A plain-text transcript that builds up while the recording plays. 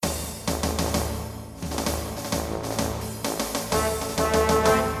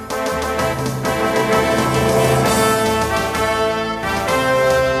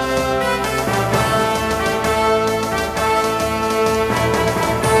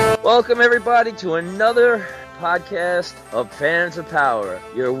Welcome, everybody, to another podcast of Fans of Power,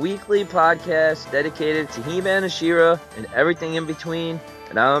 your weekly podcast dedicated to He-Man and She-Ra and everything in between.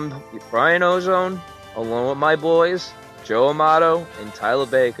 And I'm Brian Ozone, along with my boys, Joe Amato and Tyler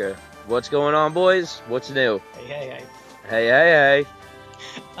Baker. What's going on, boys? What's new? Hey.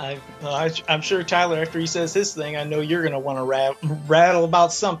 I'm sure Tyler, after he says his thing, I know you're going to want to rattle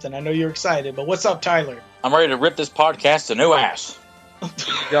about something. I know you're excited, but what's up, Tyler? I'm ready to rip this podcast a new ass.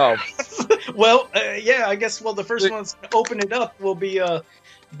 Go. Well, I guess, the first one to open it up will be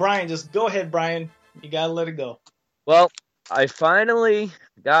Brian. Just go ahead, Brian. You got to let it go. Well, I finally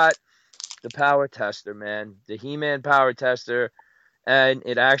got the power tester, man. The He-Man power tester, and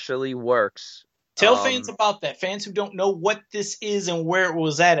it actually works. Tell fans about that. Fans who don't know what this is and where it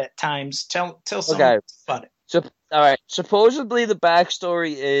was at times. Tell someone about it. So, all right. Supposedly, the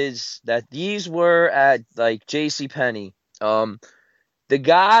backstory is that these were at like JCPenney. The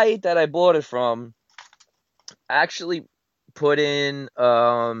guy that I bought it from actually put in this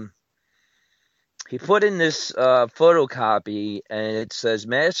photocopy, and it says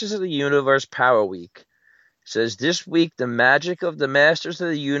Masters of the Universe Power Week. It says this week the magic of the Masters of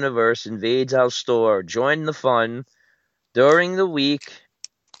the Universe invades our store. Join the fun. During the week,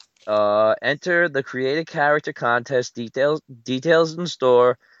 enter the Create a Character contest. Details in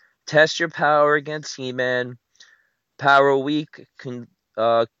store. Test your power against He-Man. Power Week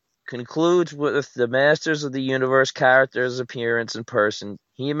concludes with the Masters of the Universe character's appearance in person,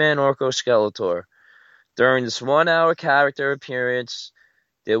 He-Man, Orko, Skeletor. During this 1-hour character appearance,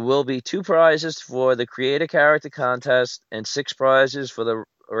 there will be 2 prizes for the Create a Character contest and 6 prizes for the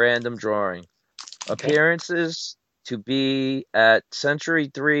random drawing. Okay. Appearances to be at Century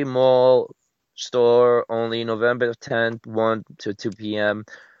 3 Mall store only November 10th, 1 to 2 p.m.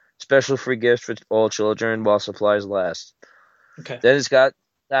 Special free gifts for all children while supplies last. Okay. Then it's got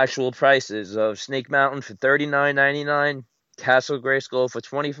actual prices of Snake Mountain for $39.99, Castle Grayskull for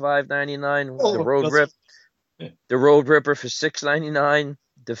 $25.99, the Road Ripper for $6.99,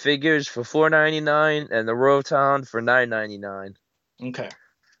 the figures for $4.99, and the Rotom for $9.99. Okay.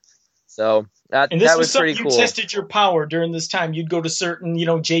 So that was pretty cool. You tested your power during this time. You'd go to certain,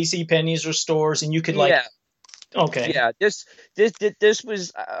 JCPenney's or stores, and you could Okay. Yeah. This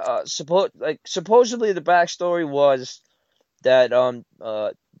was supposedly the backstory was that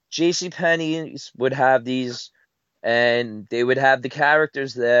JCPenney's would have these, and they would have the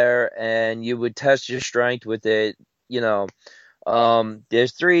characters there, and you would test your strength with it.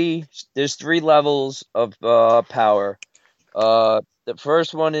 There's three levels of power. The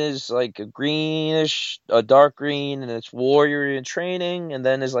first one is like a dark green, and it's warrior in training, and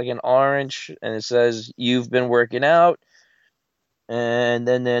then there's like an orange, and it says you've been working out, and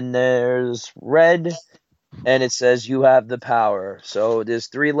then there's red, and it says you have the power. So there's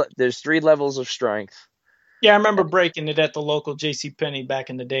three levels of strength. Yeah, I remember breaking it at the local JCPenney back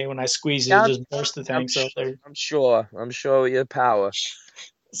in the day when I squeezed it, just burst the thing. I'm sure you have power.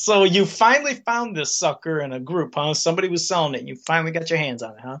 So you finally found this sucker in a group, huh? Somebody was selling it, and you finally got your hands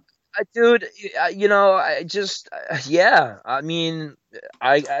on it, huh? Dude,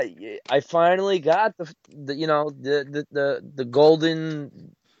 I finally got the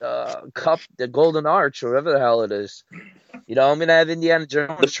golden cup, the golden arch, or whatever the hell it is. I'm gonna have Indiana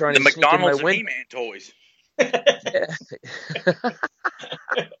Jones trying to sneak in my window. The McDonald's He-Man toys.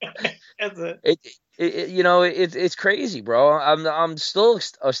 That's it. It's crazy, bro. I'm still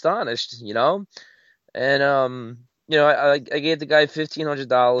astonished, and I gave the guy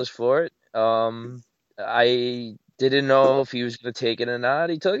 $1,500 for it. I didn't know if he was gonna take it or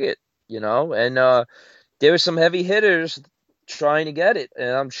not. He took it, and there were some heavy hitters trying to get it, and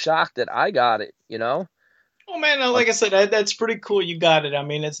I'm shocked that I got it, Oh man, like I said, that's pretty cool. You got it. I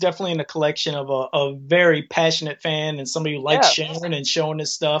mean, it's definitely in a collection of a very passionate fan and somebody who likes sharing and showing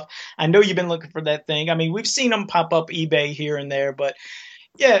his stuff. I know you've been looking for that thing. I mean, we've seen them pop up eBay here and there, but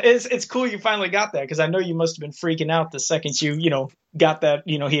yeah, it's cool you finally got that, because I know you must have been freaking out the second you got that.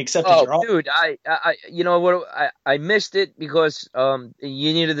 He accepted your offer. Dude, I missed it because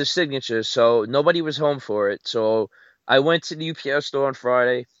you needed the signature, so nobody was home for it. So I went to the UPS store on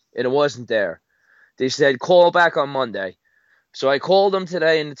Friday, and it wasn't there. They said, call back on Monday. So I called them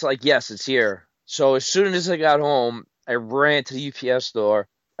today, and it's like, yes, it's here. So as soon as I got home, I ran to the UPS store.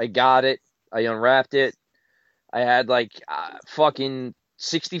 I got it. I unwrapped it. I had like fucking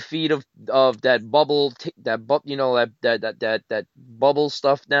 60 feet of that bubble, that bubble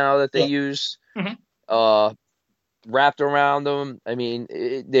stuff now that they use, wrapped around them. I mean,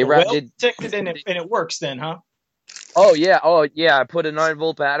 they wrapped it. Protected and it works then, huh? Oh yeah. I put a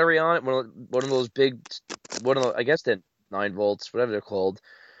 9-volt battery on it. One of those big, I guess they're 9 volts, whatever they're called.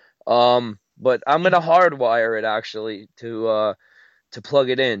 But I'm gonna hardwire it actually to plug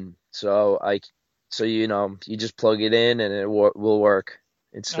it in. So you just plug it in and it will work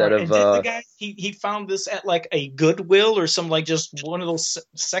All instead right. of And did the guy he found this at like a Goodwill or some like just one of those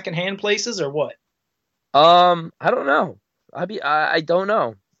secondhand places or what? I don't know. I don't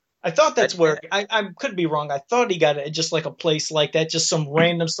know. I thought I, that's where I could be wrong. I thought he got it at just like a place like that, just some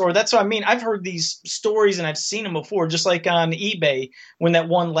random store. That's what I mean. I've heard these stories and I've seen them before, just like on eBay when that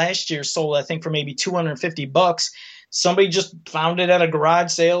one last year sold, I think for maybe $250. Somebody just found it at a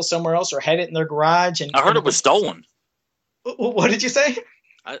garage sale somewhere else or had it in their garage I heard it was stolen. What did you say?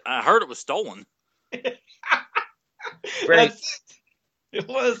 I heard it was stolen. Great. It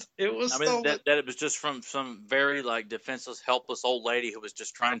was I mean, stolen. that it was just from some very like defenseless, helpless old lady who was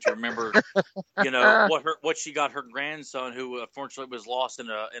just trying to remember, what she got her grandson, who unfortunately was lost in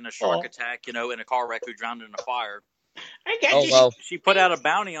a shark attack, in a car wreck, who drowned in a fire. She put out a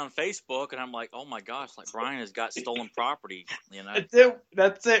bounty on Facebook, and I'm like, oh my gosh, like Brian has got stolen property, That's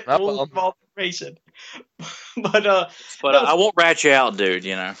it. Oh, Full information. But I won't rat you out, dude.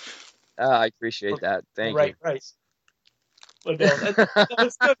 I appreciate that. Thank you. Right. But no,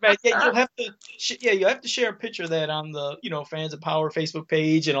 that's good, man. Yeah, you'll have to. You have to share a picture of that on the Fans of Power Facebook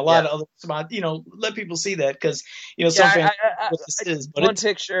page and a lot of other spots. Let people see that because some fans what this is. But one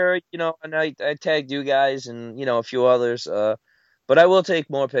picture, and I tagged you guys and a few others. But I will take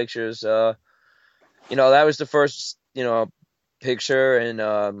more pictures. That was the first picture, and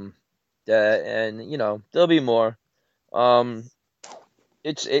there'll be more.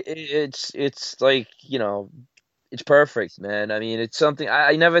 It's like it's perfect, man. I mean, it's something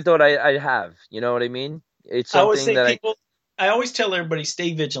I never thought I'd have. You know what I mean? It's something I always tell everybody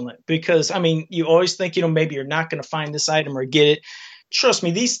stay vigilant because, I mean, you always think, maybe you're not going to find this item or get it. Trust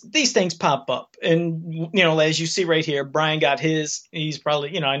me, these things pop up. And, as you see right here, Brian got his. He's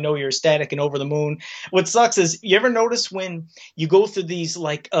probably, I know you're ecstatic and over the moon. What sucks is you ever notice when you go through these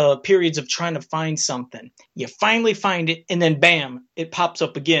like periods of trying to find something, you finally find it and then bam, it pops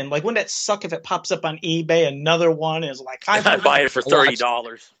up again. Like wouldn't that suck if it pops up on eBay, another one is like I buy it for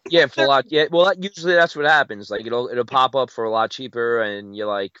 $30. Yeah, for a lot. Yeah, well, usually that's what happens. Like it'll pop up for a lot cheaper, and you're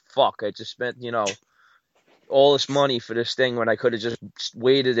like, "Fuck! I just spent all this money for this thing when I could have just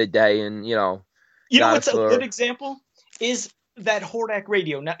waited a day and what's a good example is that Hordak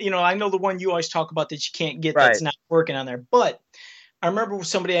radio. Now, I know the one you always talk about that you can't get that's not working on there, but I remember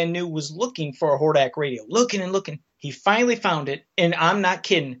somebody I knew was looking for a Hordak radio, looking and looking. He finally found it, and I'm not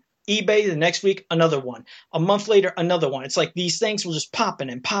kidding. eBay the next week, another one. A month later, another one. It's like these things will just popping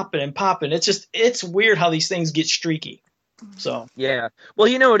and popping and popping. It's weird how these things get streaky. So yeah, well,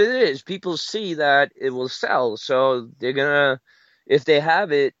 you know what it is. People see that it will sell, so they're gonna, if they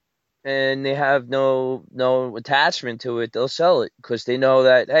have it and they have no attachment to it, they'll sell it because they know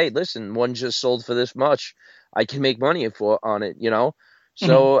that, hey, listen, one just sold for this much, I can make money on it,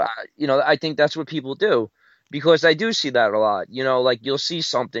 So I think that's what people do because I do see that a lot. Like you'll see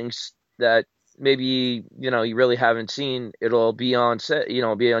something that maybe you really haven't seen. It'll be on set, be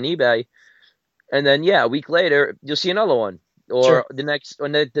on eBay. And then, a week later, you'll see another one, or the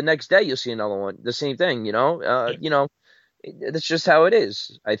next day you'll see another one. The same thing, That's just how it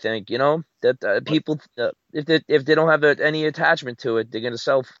is. I think, that people, if they don't have any attachment to it, they're gonna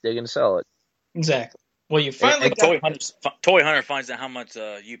sell it. Exactly. Well, you finally Toy Hunter finds out how much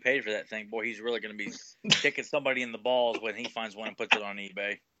you paid for that thing. Boy, he's really gonna be kicking somebody in the balls when he finds one and puts it on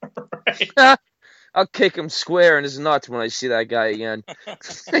eBay. Right. I'll kick him square in his nuts when I see that guy again.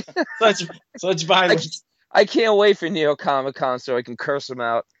 such violence. I can't wait for Neo Comic Con so I can curse him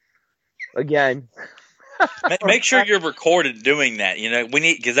out again. Make sure you're recorded doing that. We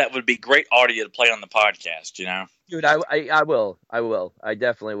need, because that would be great audio to play on the podcast. Dude, I will. I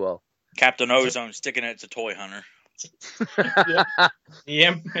definitely will. Captain Ozone sticking it to Toy Hunter. The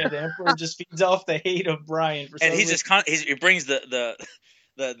Emperor just feeds off the hate of Brian. And he brings the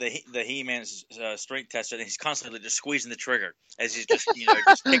He-Man strength tester, and he's constantly just squeezing the trigger as he's just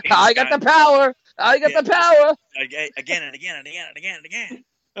just kicking. I got the power. The power. Again and again and again and again and again.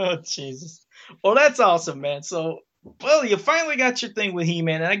 Oh Jesus! Well, that's awesome, man. So, you finally got your thing with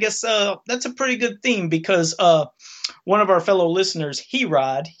He-Man, and I guess that's a pretty good theme because one of our fellow listeners,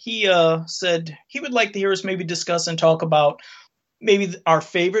 He-Rod, he said he would like to hear us maybe discuss and talk about maybe our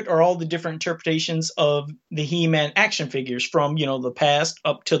favorite or all the different interpretations of the He-Man action figures from, the past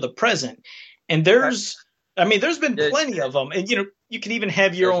up to the present. And there's been plenty of them. And, you can even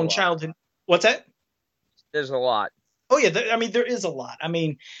have your own childhood. What's that? There's a lot. Oh yeah, I mean there is a lot. I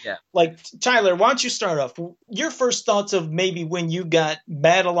mean, Yeah. like Tyler, why don't you start off? Your first thoughts of maybe when you got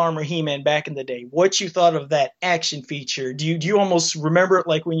Battle Armor He-Man back in the day. What you thought of that action feature? Do you almost remember it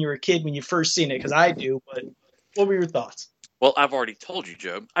like when you were a kid when you first seen it? Because I do. But what were your thoughts? Well, I've already told you,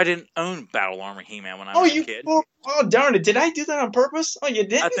 Joe. I didn't own Battle Armor He-Man when I Oh, was a you. kid. Oh darn it! Did I do that on purpose? Oh, you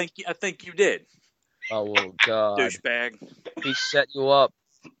didn't? I think you did. Oh God, douchebag. He set you up.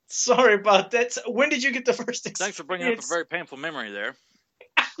 Sorry about that. When did you get the first experience? Thanks for bringing up a very painful memory there.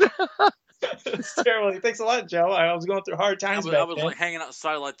 It's terrible. Thanks a lot, Joe. I was going through hard times back then. I was like hanging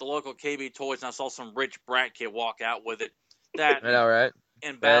outside like the local KB Toys, and I saw some rich brat kid walk out with it. That I know, right?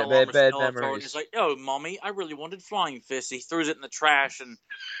 And Battle Armor Skeletor, memories. and he's like, "Oh, mommy, I really wanted Flying Fist." He throws it in the trash, and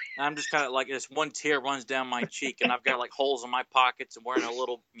I'm just kind of like this one tear runs down my cheek, and I've got like holes in my pockets and wearing a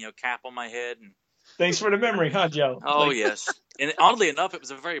little cap on my head. And thanks for the memory, huh, Joe? Oh yes, and oddly enough, it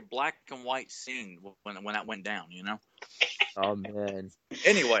was a very black and white scene when that went down. Oh man.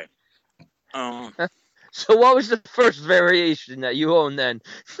 Anyway, so what was the first variation that you owned then?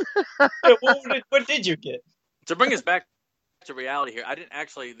 What did you get? To bring us back to reality here, I didn't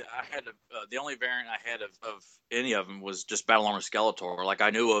actually. I had the only variant I had of any of them was just Battle Armor Skeletor. Like I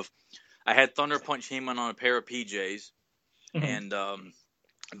knew of, I had Thunder Punch He-Man on a pair of PJs, and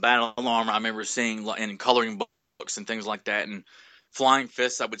Battle Armor I remember seeing in coloring books and things like that, and Flying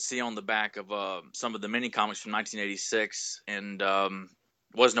Fists I would see on the back of some of the mini comics from 1986, and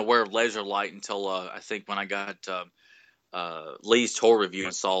wasn't aware of Laser Light until I think when I got Lee's tour review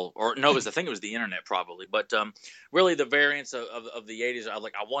and saw, or no, I think it was the internet probably, but really the variants of the 80s, I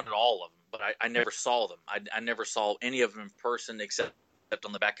wanted all of them, but I never saw them. I never saw any of them in person except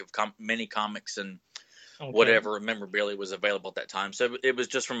on the back of mini comics and whatever memorabilia was available at that time. So it was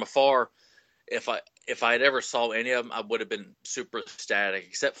just from afar. If I had ever saw any of them, I would have been super ecstatic,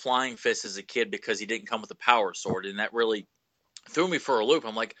 except Flying Fist as a kid because he didn't come with a power sword, and that really threw me for a loop.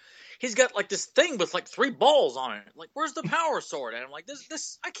 I'm like, he's got like this thing with like 3 balls on it. Like, where's the power sword? And I'm like,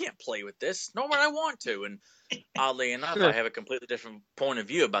 this I can't play with this, nor would I want to. And oddly enough, I have a completely different point of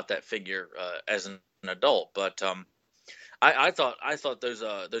view about that figure as an adult. But I thought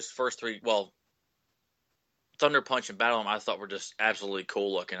those first 3, well, Thunder Punch and Battle Armor, I thought were just absolutely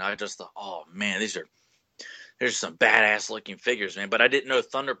cool looking. I just thought, oh man, there's some badass looking figures, man. But I didn't know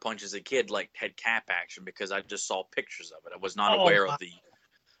Thunder Punch as a kid had cap action because I just saw pictures of it. I was not aware of the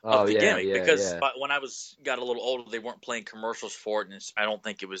gimmick because when I got a little older, they weren't playing commercials for it, and I don't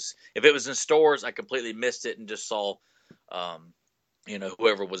think it was. If it was in stores, I completely missed it and just saw,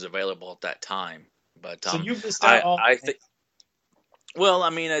 whoever was available at that time. But so you missed out. I think. Well, I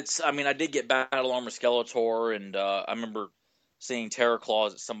did get Battle Armor Skeletor, and I remember seeing Terror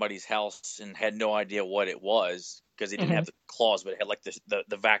Claws at somebody's house and had no idea what it was because he didn't have the claws, but it had like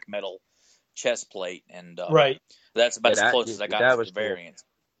the vac metal chest plate, and right. That's about as close as I got to the variant.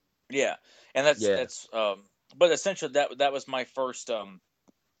 Yeah, and that's but essentially that was my first to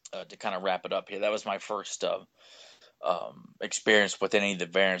kind of wrap it up here. That was my first experience with any of the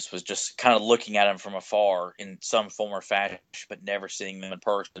variants, was just kind of looking at them from afar in some form or fashion, but never seeing them in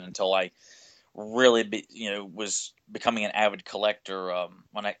person until I really was becoming an avid collector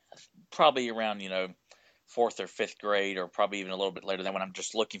when I probably around 4th or 5th grade, or probably even a little bit later than when I'm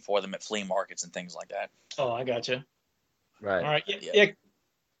just looking for them at flea markets and things like that. Oh, I gotcha. Right. All right. Yeah.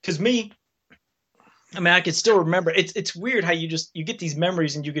 Because I could still remember. It's weird how you get these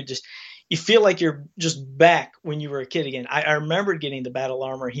memories and you feel like you're just back when you were a kid again. I remember getting the Battle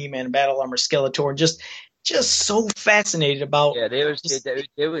Armor He-Man and Battle Armor Skeletor, and just so fascinated about. Yeah, they were that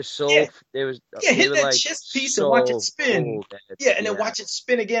chest piece and watch it spin. Cool, and then watch it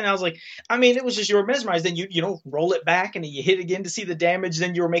spin again. I was like, it was just, you were mesmerized. Then you roll it back and then you hit again to see the damage.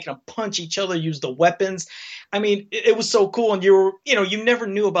 Then you were making them punch each other, use the weapons. It was so cool, and you never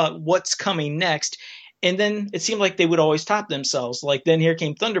knew about what's coming next. And then it seemed like they would always top themselves. Like then here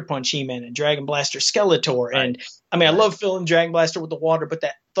came Thunder Punch He-Man and Dragon Blaster Skeletor. Right. And I love filling Dragon Blaster with the water, but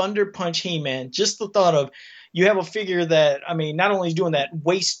that Thunder Punch He-Man, just the thought of, you have a figure that, not only is doing that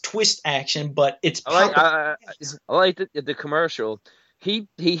waist twist action, but it's I like the commercial. He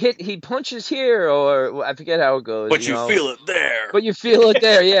punches here, or I forget how it goes. But you feel it there. But you feel it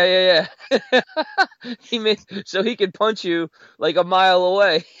there, yeah. So he can punch you like a mile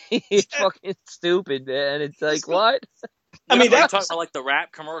away. He's fucking stupid, man. It's like, what? Are you talking about like the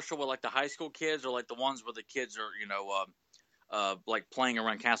rap commercial with like the high school kids, or like the ones where the kids are, like playing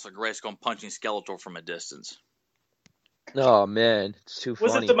around Castle Grayskull and punching Skeletor from a distance? Oh man, it's too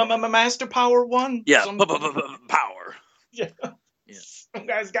funny. Was it the Master Power one? Yeah, power. Yeah. Some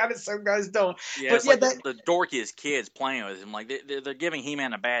guys got it, some guys don't. Yeah, it's like the dorkiest kids playing with him. Like they're giving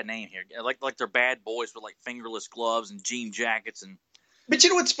He-Man a bad name here. Like they're bad boys with like fingerless gloves and jean jackets and. But you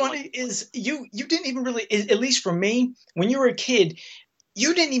know what's funny is you didn't even really, at least for me, when you were a kid,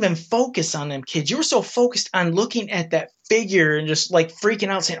 you didn't even focus on them kids. You were so focused on looking at that figure and just like freaking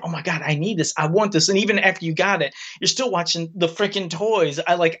out saying, oh my God, I need this. I want this. And even after you got it, you're still watching the freaking toys.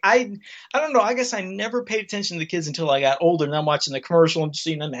 I don't know. I guess I never paid attention to the kids until I got older and I'm watching the commercial and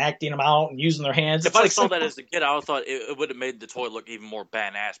seeing them acting them out and using their hands. If I saw that as a kid, I would have thought it would have made the toy look even more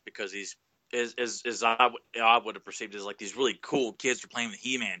badass because he's, as I would have perceived as like these really cool kids are playing with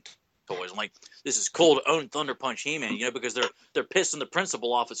He-Man toys. I'm like, this is cool to own Thunder Punch He-Man, because they're pissing the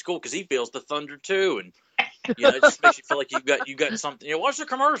principal off at school because he feels the thunder too, and it just makes you feel like you got something. Watch the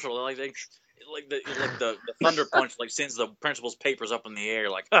commercial, the Thunder Punch sends the principal's papers up in the air,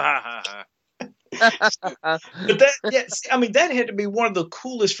 like ha ha ha. But that had to be one of the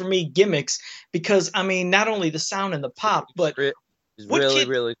coolest for me gimmicks because not only the sound and the pop, but it's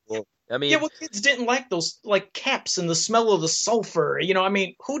really cool. What kids didn't like those caps and the smell of the sulfur?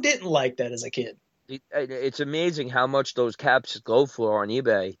 Who didn't like that as a kid? It's amazing how much those caps go for on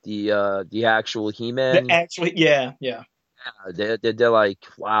eBay. The actual He-Man. Yeah. They're like,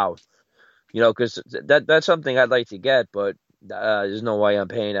 wow, because that's something I'd like to get, but there's no way I'm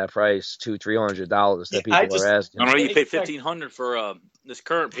paying that price, $200-$300 that people are asking. I know you paid $1,500 for this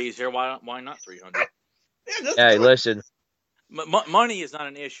current piece here. Why not $300? Hey, listen. Money is not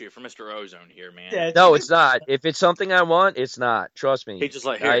an issue for Mr. Ozone here, man. Yeah, no, it's not. If it's something I want, it's not. Trust me. He's just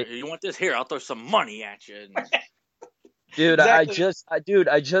like, here, you want this? Here, I'll throw some money at you. Dude, exactly.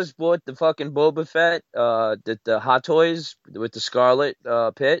 I just bought the fucking Boba Fett, the Hot Toys with the Scarlet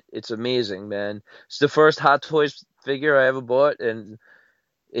Pit. It's amazing, man. It's the first Hot Toys figure I ever bought, and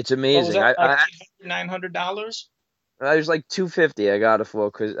it's amazing. $900? I was like $250. I got it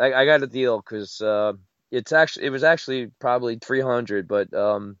for because I got a deal because it was actually probably $300, but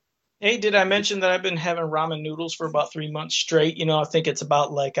Hey, did I mention that I've been having ramen noodles for about 3 months straight? I think it's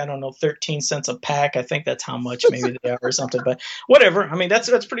about 13 cents a pack. I think that's how much maybe they are or something. But whatever.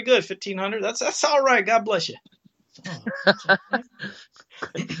 That's pretty good. $1,500. That's all right. God bless you.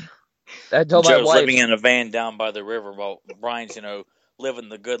 Joe's living in a van down by the river while Brian's, living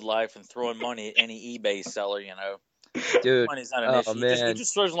the good life and throwing money at any eBay seller, Dude, money's not an issue. He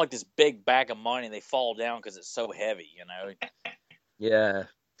just throws them this big bag of money and they fall down because it's so heavy, Yeah.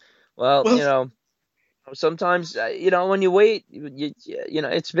 Well, sometimes, when you wait,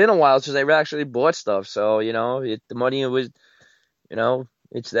 it's been a while since I actually bought stuff. So, the money was,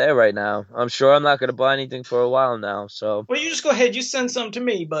 it's there right now. I'm sure I'm not going to buy anything for a while now. So. Well, you just go ahead. You send some to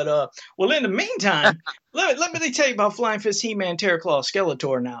me. But, in the meantime, let me tell you about Flying Fist He-Man Terraclaw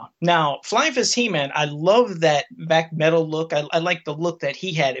Skeletor now. Now, Flying Fist He-Man, I love that back metal look. I like the look that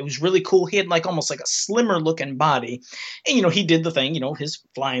he had. It was really cool. He had almost like a slimmer looking body. And, he did the thing, his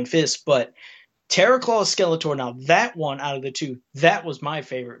flying fist. But Terraclaw Skeletor, now that one out of the two, that was my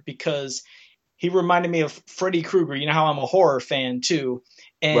favorite because he reminded me of Freddy Krueger. You know how I'm a horror fan too.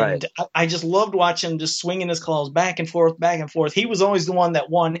 And right. I just loved watching him just swinging his claws back and forth, back and forth. He was always the one that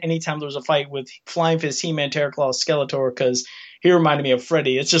won anytime there was a fight with Flying Fist, He-Man, Terraclaw, Skeletor, because he reminded me of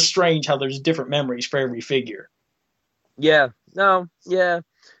Freddy. It's just strange how there's different memories for every figure. Yeah. No. Yeah.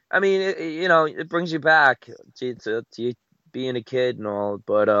 It brings you back to being a kid and all.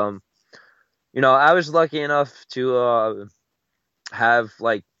 But, I was lucky enough to have,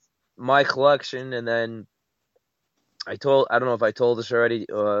 my collection, and then I don't know if I told this already,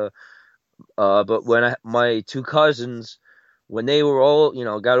 but when my two cousins, when they were old,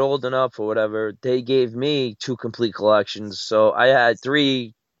 got old enough or whatever, they gave me two complete collections. So I had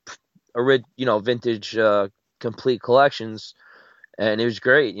three, vintage complete collections, and it was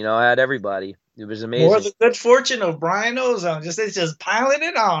great. I had everybody. It was amazing. More the good fortune of Brian Ozone. It's just piling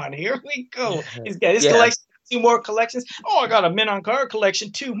it on. Here we go. He's got his collection. More collections. Oh, I got a Men on Card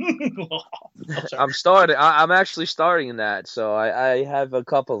collection too. I'm actually starting that. So I have a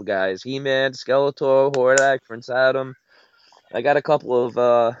couple of guys: He-Man, Skeletor, Hordak, Prince Adam. I got a couple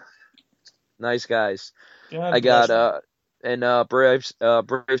of nice guys. God I got Brave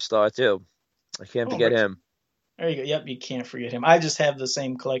Star too. I can't forget him. There you go. Yep, you can't forget him. I just have the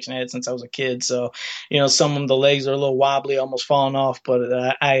same collection I had since I was a kid. So, some of them, the legs are a little wobbly, almost falling off, but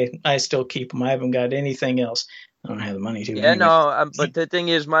I still keep them. I haven't got anything else. I don't have the money to. Yeah, anyway. But the thing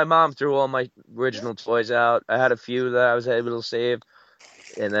is, my mom threw all my original toys out. I had a few that I was able to save,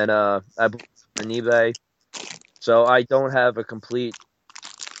 and then I bought on eBay. So I don't have a complete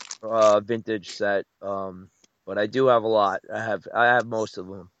vintage set, but I do have a lot. I have most of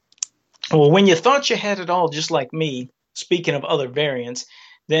them. Well, when you thought you had it all, just like me, speaking of other variants,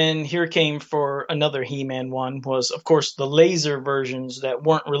 then here came for another He-Man one was, of course, the laser versions that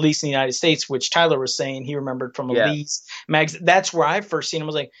weren't released in the United States, which Tyler was saying he remembered from Yeah. Elise magazine. That's where I first seen him. I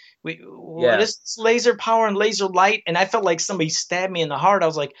was like, wait, what Yeah. is this laser power and laser light? And I felt like somebody stabbed me in the heart. I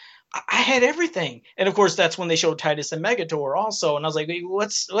was like, I had everything. And of course, that's when they showed Titus and Megator also. And I was like, wait,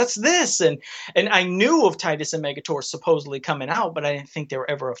 what's this? And I knew of Titus and Megator supposedly coming out, but I didn't think they were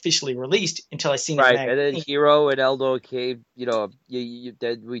ever officially released until I seen his Right, magazine. and then Hero and Eldo came,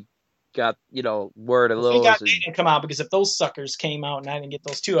 then we got, word of Thank those. God they didn't come out, because if those suckers came out and I didn't get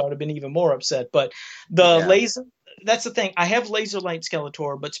those two, I would have been even more upset. But the laser, that's the thing. I have Laser Light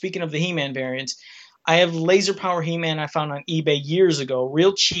Skeletor, but speaking of the He-Man variants, I have Laser Power He-Man I found on eBay years ago,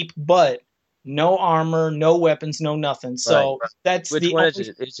 real cheap, but no armor, no weapons, no nothing. So that's Which one is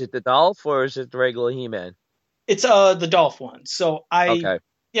it? Is it the Dolph or is it the regular He-Man? It's the Dolph one. So Okay.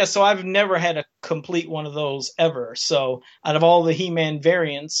 Yeah, so I've never had a complete one of those ever. So out of all the He-Man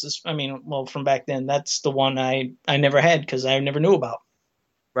variants, I mean, well, from back then, that's the one I never had because I never knew about.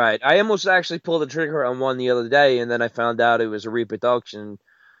 Right. I almost actually pulled the trigger on one the other day, and then I found out it was a reproduction.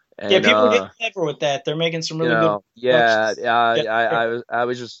 And, yeah, people are getting clever with that. They're making some really good. Yeah, I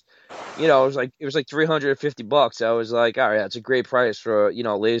was just, it was like $350. I was like, all right, that's a great price for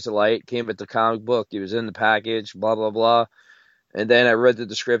Laser Light. Came with the comic book. It was in the package. Blah blah blah. And then I read the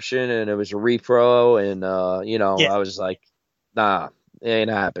description, and it was a repro, and I was like, nah, it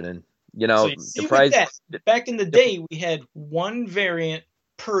ain't happening. So you see, the price. With that, back in the day, we had one variant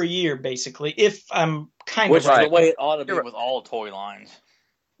per year, basically. If I'm kind of right, which is the way it ought to be with all toy lines.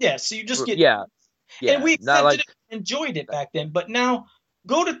 Yeah, so you just get and we accepted it, enjoyed it back then. But now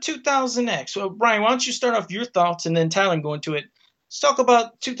go to 2000X. So Brian, why don't you start off your thoughts, and then Tyler go into it. Let's talk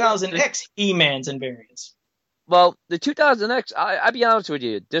about 2000X He-Mans and variants. Well, the 2000X, I'll be honest with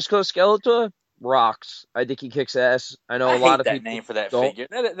you, Disco Skeletor rocks. I think he kicks ass. I know a lot of people name for that figure.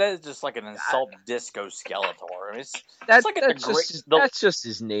 That is just like an insult to Disco Skeletor. I mean, that's just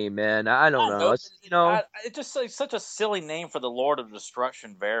his name, man. I don't know. It's just like such a silly name for the Lord of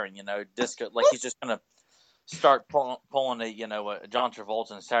Destruction variant. Disco, like he's just gonna start pulling a John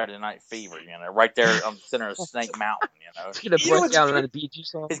Travolta in Saturday Night Fever. Right there on the center of Snake Mountain. He's gonna break down on the Bee Gees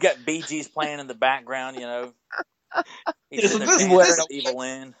song. He's got Bee Gees playing in the background. He's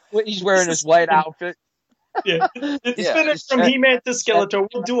wearing his white outfit. Yeah, it's finished from He-Man to Skeletor.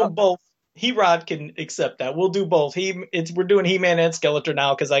 We'll do them both. He-Rod can accept that. We'll do both. We're doing He-Man and Skeletor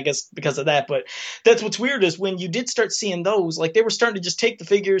now because of that. But that's what's weird is when you did start seeing those, like they were starting to just take the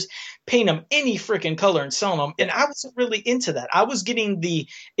figures, paint them any freaking color and sell them. And I wasn't really into that. I was getting the,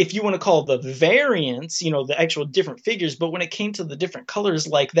 if you want to call the variants, the actual different figures. But when it came to the different colors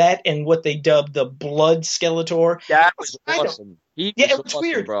like that and what they dubbed the Blood Skeletor, that was awesome. It was awesome,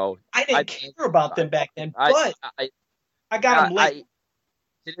 weird, bro. I didn't care about them back then, but I got them late.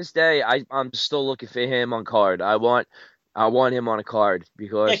 To this day, I'm still looking for him on card. I want him on a card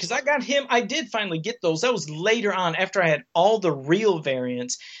because I got him. I did finally get those. That was later on after I had all the real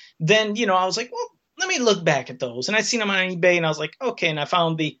variants. Then I was like, well, let me look back at those, and I seen them on eBay, and I was like, okay. And I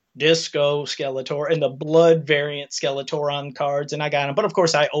found the Disco Skeletor and the Blood variant Skeletor on cards, and I got them. But of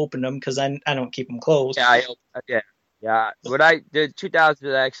course, I opened them because I don't keep them closed. Yeah. When I did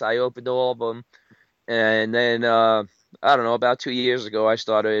 2000X, I opened all of them, and then I don't know, about 2 years ago, I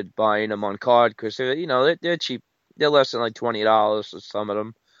started buying them on card because they're cheap. They're less than like $20 for some of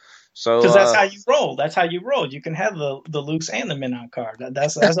them. So because that's how you roll. That's how you roll. You can have the Luke's and the men on card.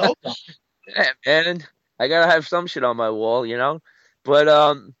 That's the yeah, man. I gotta have some shit on my wall,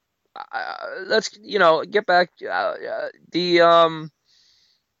 But let's get back.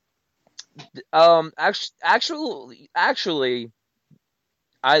 Actually,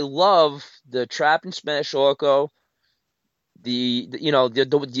 I love the Trap and Smash Orko. The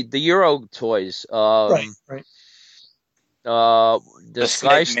Euro toys. Right. The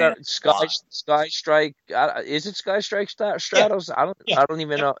Sky Strike. Is it Sky Strike Stratos? I don't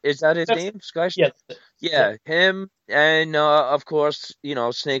even know. Is that his name? Sky Strike. Yeah, him and of course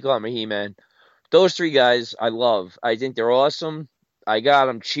Snake Armor He-Man. Those three guys I love. I think they're awesome. I got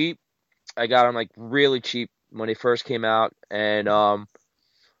them cheap. I got them like really cheap when they first came out, and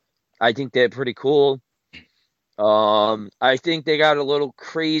I think they're pretty cool. I think they got a little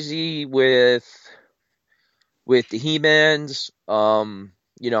crazy with the He-Mans.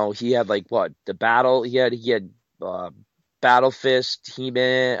 He had like the battle. He had Battle Fist,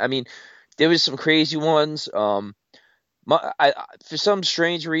 He-Man. I mean, there was some crazy ones. For some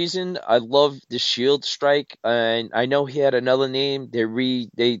strange reason, I love the Shield Strike, and I know he had another name. They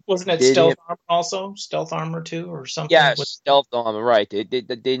Wasn't it did him. Stealth Armor also? Stealth Armor 2 or something? Yeah, Stealth Armor, right?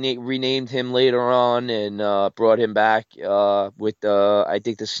 They renamed him later on and brought him back with I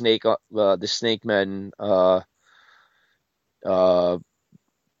think the Snake Men uh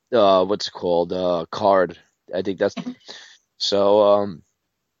what's it called, card. I think that's so.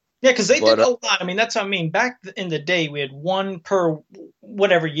 Yeah, because they did But a lot. I mean, that's what I mean. Back in the day, we had one per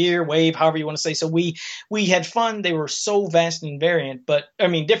whatever year, wave, however you want to say. So we had fun. They were so vast and variant, but I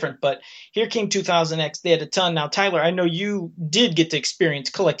mean different. But here came 2000X. They had a ton. Now, Tyler, I know you did get to experience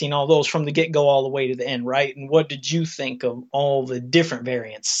collecting all those from the get go all the way to the end, right? And what did you think of all the different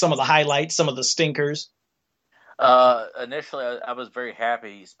variants? Some of the highlights, some of the stinkers. Initially, I was very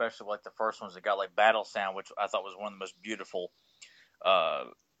happy, especially like the first ones that got like Battle Sound, which I thought was one of the most beautiful uh,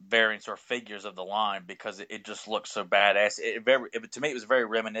 variants or figures of the line because it just looked so badass. To me, it was very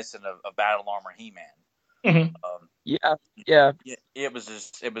reminiscent of Battle Armor He-Man. Mm-hmm. yeah.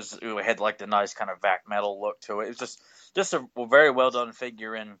 It had like the nice kind of vac metal look to it. It was just a very well done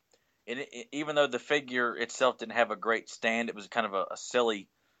figure, and even though the figure itself didn't have a great stand, it was kind of a silly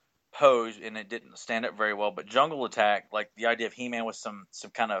pose and it didn't stand up very well. But Jungle Attack, like the idea of He-Man with some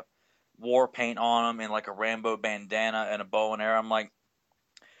kind of war paint on him and like a Rambo bandana and a bow and arrow, I'm like,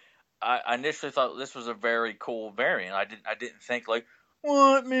 I initially thought this was a very cool variant. I didn't think like,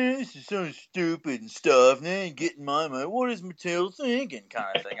 what, man, this is so stupid and stuff, and they ain't getting my money. What is Mattel thinking,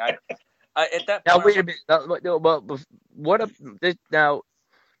 kind of thing. I at that Now point I'm wait a like, minute. No, but what if this now?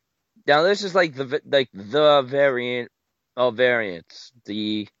 Now this is like the variant of variants.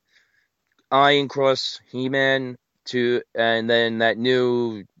 The Iron Cross He-Man and then that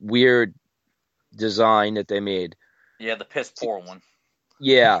new weird design that they made. yeah, the piss poor one.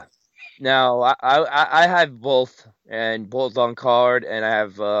 Yeah. Now I have both and both on card and I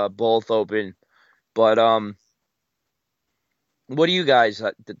have both open. But what do you guys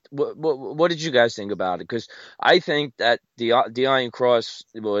what did you guys think about it? Because I think that the Iron Cross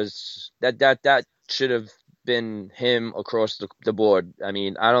was that should have been him across the board. I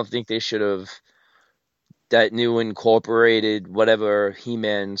mean, I don't think they should have that new incorporated whatever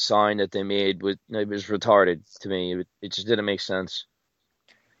He-Man sign that they made it was retarded to me. It just didn't make sense.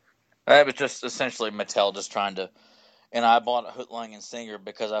 That was just essentially Mattel just trying to. And I bought a Hoot Lang and Singer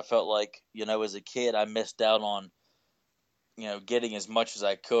because I felt like, as a kid, I missed out on, getting as much as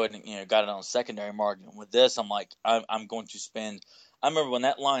I could and, got it on secondary market. And with this, I'm like, I'm going to spend. I remember when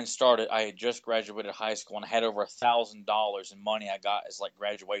that line started, I had just graduated high school and I had over $1,000 in money I got as like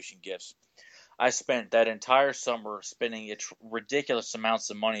graduation gifts. I spent that entire summer spending ridiculous amounts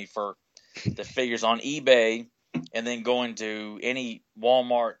of money for the figures on eBay and then going to any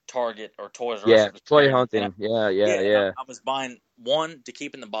Walmart, Target, or Toys R Us. Yeah, toy hunting. And Yeah. I was buying one to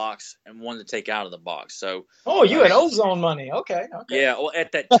keep in the box and one to take out of the box. So, Oh, you had ozone money. Okay. yeah, well,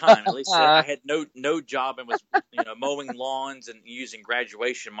 at that time, at least I had no job and was mowing lawns and using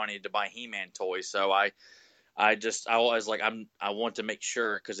graduation money to buy He-Man toys. So I always like I want to make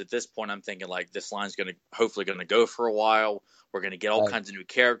sure because at this point I'm thinking like this line's hopefully gonna go for a while. We're gonna get all kinds of new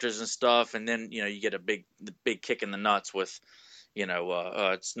characters and stuff, and then you get a big kick in the nuts with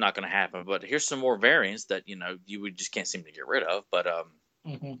it's not gonna happen. But here's some more variants that you would just can't seem to get rid of. But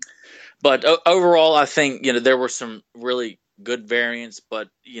Mm-hmm. but overall I think there were some really good variants, but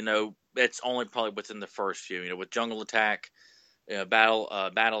it's only probably within the first few. With Jungle Attack,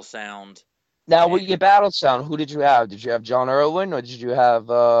 Battle Sound. Now, with your battle sound, who did you have? Did you have John Irwin or did you have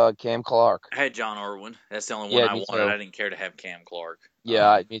Cam Clark? I had John Irwin. That's the only one Yeah, I me wanted. too. I didn't care to have Cam Clark.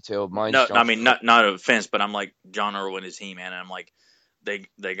 Yeah, me too. Mine's No, John. I mean not offense, but I'm like John Irwin is He-Man, and I'm like they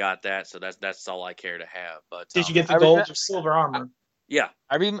got that, so that's all I care to have. But Did you get the gold or silver armor? Yeah,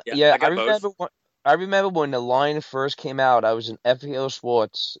 I got remember both. I remember when the line first came out. I was in FAO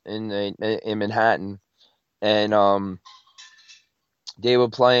Sports in Manhattan, and they were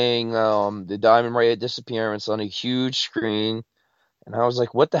playing the Diamond Ray of Disappearance on a huge screen, and I was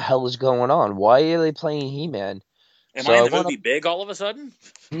like, "What the hell is going on? Why are they playing He-Man?" Am So I in I the went movie Big all of a sudden?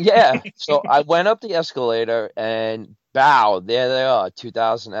 Yeah, so I went up the escalator and bow, there they are,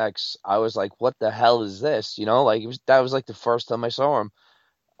 2000X. I was like, what the hell is this? Like that was like the first time I saw him.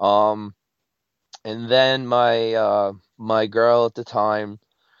 Um, and then my girl at the time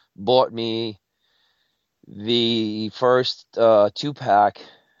bought me the first 2-pack,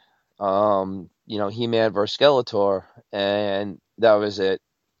 He-Man vs. Skeletor, and that was it.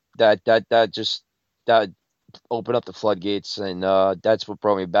 That opened up the floodgates, and that's what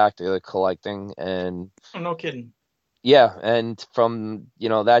brought me back to collecting. And Oh, no kidding. yeah, and from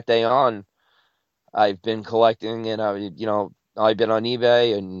that day on, I've been collecting, and I've been on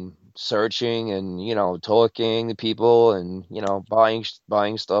eBay and searching and talking to people and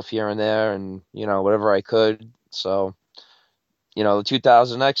buying stuff here and there and whatever I could. So the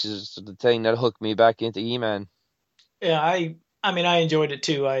 2000X is the thing that hooked me back into He-Man. Yeah, I mean I enjoyed it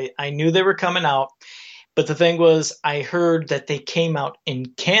too. I knew they were coming out. But the thing was, I heard that they came out in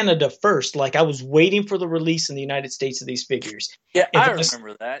Canada first. Like I was waiting for the release in the United States of these figures. Yeah, And I then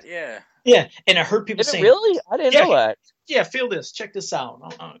remember that. Yeah. yeah, and I heard people Did it saying, really? I didn't "Yeah, know that. yeah, feel this. Check this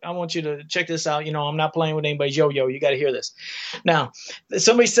out. I want you to check this out. I'm not playing with anybody's yo-yo. You got to hear this." Now,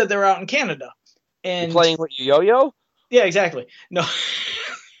 somebody said they're out in Canada, You're and playing with your yo-yo? yeah, exactly. No.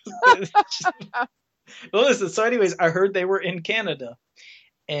 Well, listen. So, anyways, I heard they were in Canada,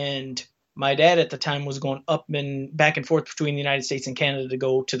 and my dad at the time was going up and back and forth between the United States and Canada to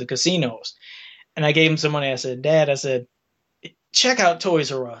go to the casinos. And I gave him some money. I said, "Dad," I said, "check out Toys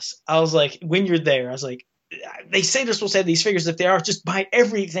R Us." I was like, "when you're there," I was like, "they say they're supposed to have these figures. If they are, just buy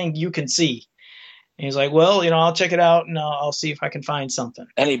everything you can see." And he's like, "Well, I'll check it out and I'll see if I can find something."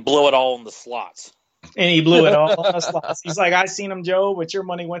 And he blew it all in the slots. And he blew it all on the slots. He's like, "I seen him, Joe, but your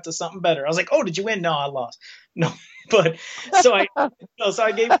money went to something better." I was like, "Oh, did you win?" "No, I lost." No, but so I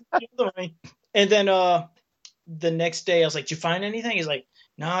gave him the money, and then the next day I was like, "Did you find anything?" He's like,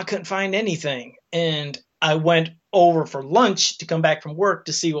 "No, I couldn't find anything." And I went over for lunch to come back from work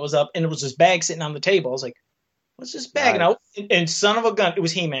to see what was up, and it was this bag sitting on the table. I was like, "What's this bag?" Nice. And son of a gun, it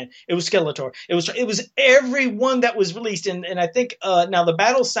was He-Man, it was Skeletor, it was every one that was released. And I think now the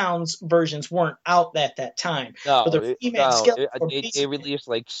Battle Sounds versions weren't out at that time, but No, the He-Man Skeletor. they released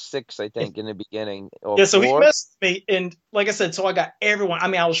like 6, I think, in the beginning, or Yeah, so he 4. messed with me, and like I said, so I got everyone. I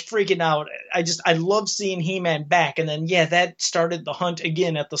mean, I was freaking out. I love seeing He-Man back, and then yeah, that started the hunt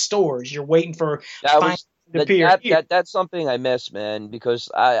again at the stores. You're waiting for That finally was to appear here. that's something I miss, man, because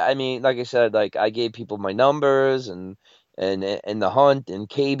I mean, like I said, like I gave people my numbers and the hunt and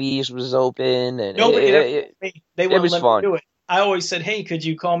KB's was open and Nobody ever told me they it wouldn't was let me fun. do it. I always said, "Hey, could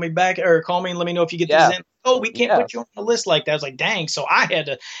you call me back or call me and let me know if you get these Yeah, in?" "Oh, we can't yeah. put you on the list like that." I was like, "Dang!" So I had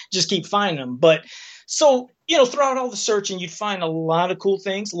to just keep finding them. But so throughout all the searching, you'd find a lot of cool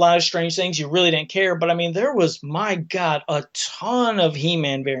things, a lot of strange things. You really didn't care, but I mean, there was, my God, a ton of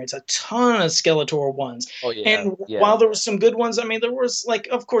He-Man variants, a ton of Skeletor ones, Oh yeah, and yeah, while there was some good ones, I mean, there was, like,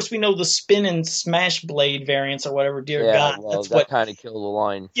 of course, we know the Spin and Smash Blade variants or whatever. Dear yeah. God, Well, that's that what. kind of killed the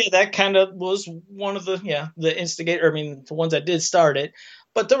line. Yeah, that kind of was one of the instigator. I mean, the ones that did start it.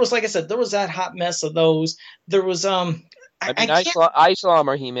 But there was, like I said, there was that hot mess of those. There was I I mean, can't. I saw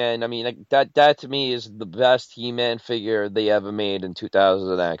Armor He-Man. I mean, like, that to me is the best He-Man figure they ever made in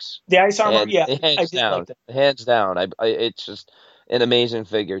 2000X, The ice armor, and yeah, I hands did like down, that. hands down. It's just an amazing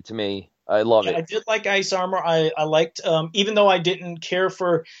figure to me. I love Yeah, it. I did like ice armor. I liked, even though I didn't care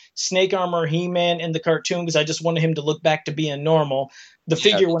for Snake Armor He Man in the cartoon because I just wanted him to look back to being normal. The Yeah,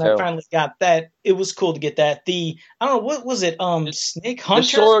 figure, me when I too. finally got that, it was cool to get that. I don't know, what was it, The, Snake the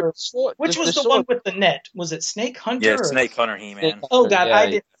Hunter, sword, or sword, which the was the one sword. with the net? Was it Snake Yeah, Hunter? Or, Snake Hunter Snake He-Man. oh Hunter, God, yeah,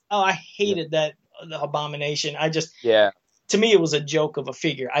 I yeah, hated that, the abomination. yeah. To me, it was a joke of a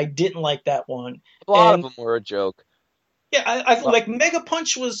figure. I didn't like that one. A lot of And them were a joke. yeah, I But like Mega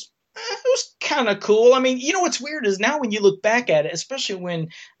Punch was, it was kind of cool. I mean, what's weird is now when you look back at it, especially when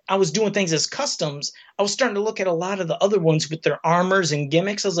I was doing things as customs, I was starting to look at a lot of the other ones with their armors and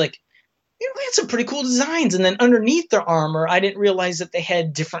gimmicks. I was like, they had some pretty cool designs. And then underneath their armor, I didn't realize that they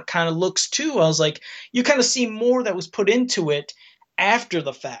had different kind of looks too. I was like, you kind of see more that was put into it after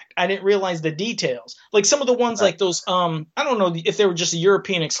the fact. I didn't realize the details. Like some of the ones, right, like those, I don't know if they were just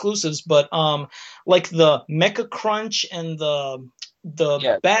European exclusives, but like the Mecha Crunch and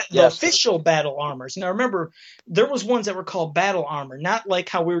yeah, the yes, official battle armors. Now remember, there was ones that were called battle armor, not like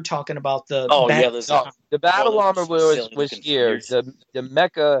how we were talking about the Oh yeah, battle. those no, the battle those were armor some was silly was looking here. figures.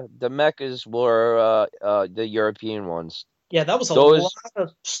 The mechas were the European ones. Yeah, that was a lot Those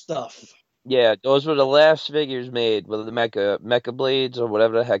of stuff. Yeah, those were the last figures made with the mecha blades or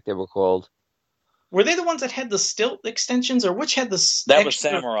whatever the heck they were called. Were they the ones that had the stilt extensions, or which had the That was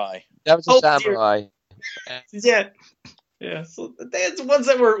extra? Samurai. That was a Oh dear, samurai. yeah, yeah. So they had the ones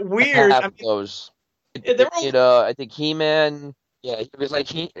that were weird. I Half of mean, those. yeah, they were all, I think He-Man. Yeah, it was like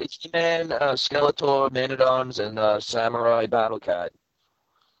He-Man, Skeletor, Man-at-Arms, and Samurai Battle Cat.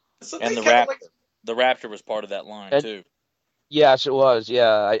 so And they kind of like. The Raptor was part of that line And too. yes, it was. Yeah,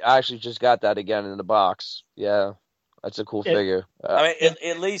 I actually just got that again in the box. Yeah, that's a cool It, figure. I mean,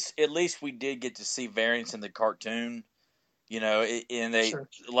 yeah, at least we did get to see variants in the cartoon. And they sure.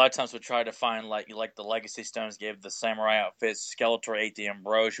 a lot of times would try to find like the Legacy Stones gave the samurai outfits. Skeletor ate the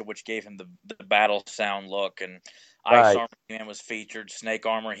ambrosia, which gave him the battle sound look, and Ice Right. Armor He-Man was featured. Snake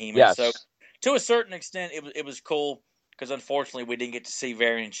Armor He-Man. So Yes. To a certain extent, it was cool because unfortunately we didn't get to see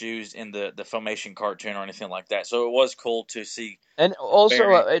variants used in the Filmation cartoon or anything like that. So it was cool to see. And also,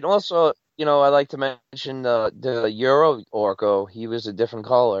 I like to mention the Euro Orko. He was a different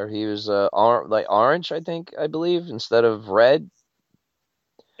color. He was like orange, I believe, instead of red.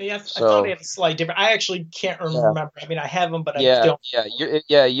 Yeah, I thought he had a slight different. I actually can't remember. I mean, I have him, but I don't.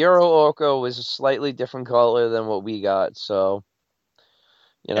 Euro Orko was a slightly different color than what we got. So,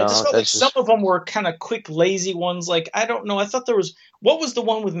 I just felt like some of them were kind of quick, lazy ones. Like, I don't know. I thought what was the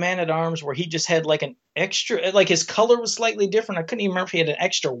one with Man at Arms where he just had like an extra, like his color was slightly different. I couldn't even remember if he had an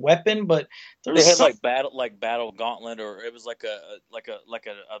extra weapon, but there was like battle gauntlet, or it was like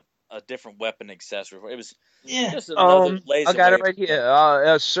a different weapon accessory. It was just another lazy. I got it right here.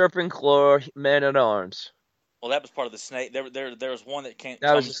 A Serpent Claw Man at Arms. Well, that was part of the snake. There was one that comes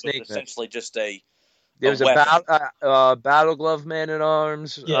with snake essentially just a. There was a battle glove Man at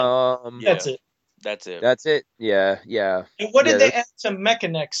Arms. Yeah, that's it. That's it. That's it. Yeah. And what did they add to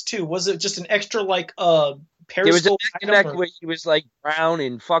Mechanex too? Was it just an extra like periscope? There was a Mechanex where he was like brown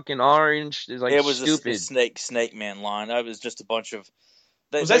and fucking orange. It was stupid. A Snake Man line. That was just a bunch of.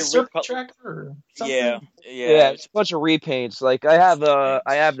 Was that Serpent Tracker or something? Yeah. It's a bunch of repaints. Like I have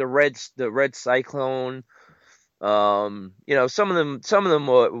the red Cyclone. Some of them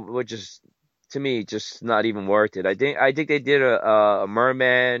were just, to me, just not even worth it. I think they did a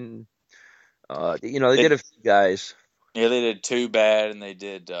Merman. They did a few guys. Yeah, they did Too Bad, and they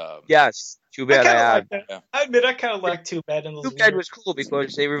did. Yes, Too Bad. I admit, I kind of like Too Bad. Too Bad was cool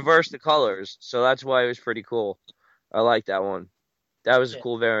because they reversed the colors, so that's why it was pretty cool. I like that one. That was a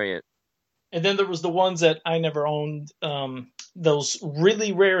cool variant. And then there was the ones that I never owned. Those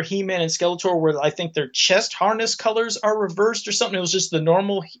really rare He-Man and Skeletor where I think their chest harness colors are reversed or something. It was just the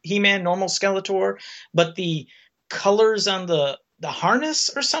normal He-Man, normal Skeletor, but the colors on the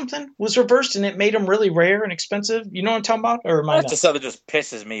harness or something was reversed, and it made them really rare and expensive. You know what I'm talking about? Or am I not? That's just something that just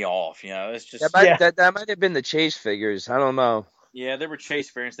pisses me off. It's just that might have been the Chase figures. I don't know. Yeah, there were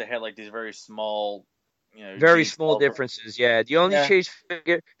Chase variants that had like these very small. Very small differences. Yeah, the only Chase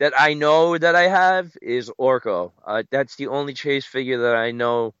figure that I know that I have is Orko. That's the only Chase figure that I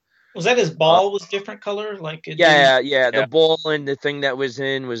know. Was that his ball was different color? Like yeah. The ball and the thing that was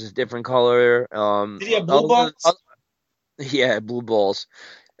in was a different color. Did he have blue balls? Yeah, blue balls.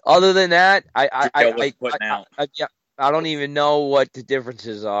 Other than that, I don't even know what the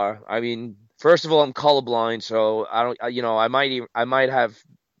differences are. I mean, first of all, I'm colorblind, so I don't. I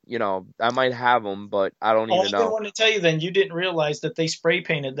might have them, but I don't even know. I want to tell you then, you didn't realize that they spray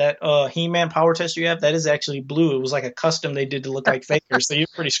painted that He-Man Power Tester you have. That is actually blue. It was like a custom they did to look like fakers, so you're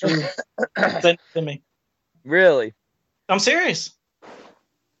pretty screwed. Send it to me. Really? I'm serious.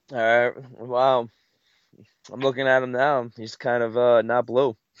 All right. Wow. I'm looking at him now. He's kind of not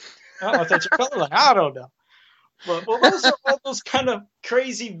blue. Oh, I thought you colorblind. I don't know. But those are all those kind of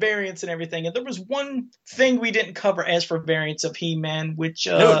crazy variants and everything. And there was one thing we didn't cover as for variants of He-Man, which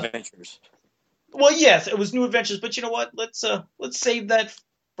New Adventures. Well, yes, it was New Adventures, but you know what? Let's save that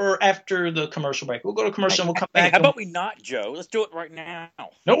for after the commercial break. We'll go to commercial and we'll come back. How about we not, Joe? Let's do it right now.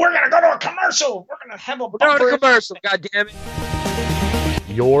 No, we're gonna go to a commercial. We're gonna have a commercial. God damn it!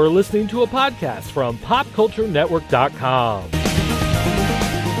 You're listening to a podcast from PopCultureNetwork.com.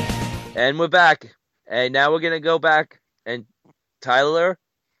 And we're back. And now we're going to go back, and Tyler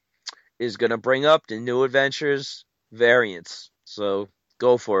is going to bring up the New Adventures variants. So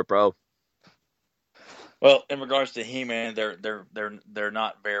go for it, bro. Well, in regards to He-Man, they're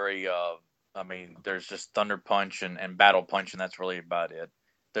not very. I mean, there's just Thunder Punch and Battle Punch, and that's really about it.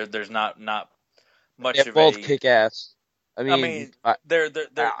 There's not much They're of both kick-ass. They're a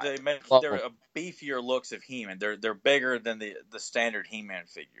beefier looks of He-Man. They're bigger than the standard He-Man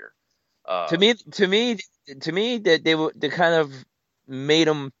figure. To me, that they kind of made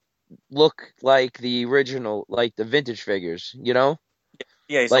them look like the original, like the vintage figures, Yeah,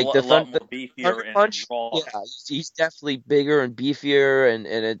 he's like a lot more beefier and raw. Yeah, he's definitely bigger and beefier,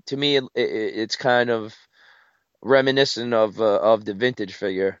 and to me, it's kind of reminiscent of the vintage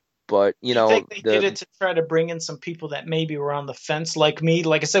figure. But I think they did it to try to bring in some people that maybe were on the fence, like me.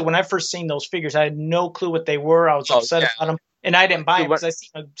 Like I said, when I first seen those figures, I had no clue what they were. I was upset about them. And I didn't buy it because I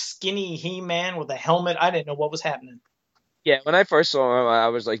seen a skinny He-Man with a helmet. I didn't know what was happening. Yeah, when I first saw him, I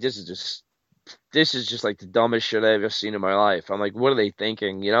was like, this is just like the dumbest shit I've ever seen in my life. I'm like, what are they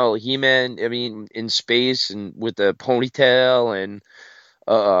thinking? He-Man, I mean, in space and with the ponytail and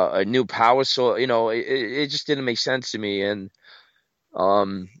a new power sword, it just didn't make sense to me. And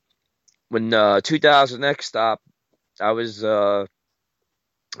when 2000X stopped, I was, I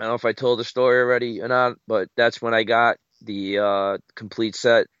don't know if I told the story already or not, but that's when I got the complete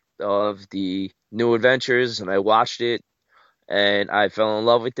set of the New Adventures, and I watched it, and I fell in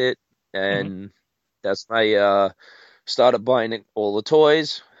love with it, and that's when I started buying all the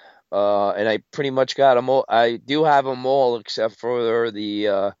toys, and I pretty much got them all. I do have them all except for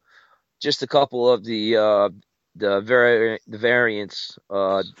the just a couple of the variants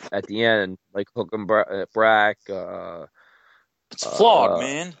at the end, like Hook and Brack. It's flawed,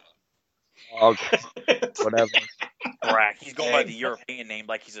 man. Whatever. Brack. He's going by the European name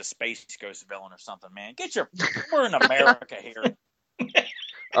like he's a Space Ghost villain or something, man. We're in America here.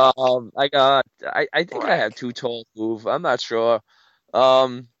 I think I have 2 tall move. I'm not sure.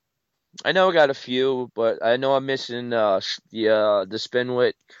 I know I got a few, but I know I'm missing the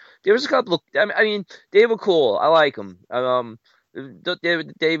Spinwit. There was a couple of, I mean, they were cool. I like them.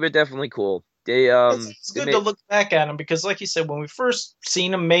 They were definitely cool. It's good to look back at them because, like you said, when we first seen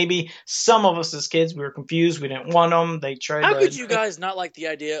them, maybe some of us as kids we were confused. We didn't want them. They tried. How could you guys not like the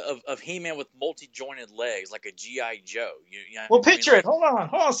idea of He-Man with multi-jointed legs, like a GI Joe? Well, picture it. Hold on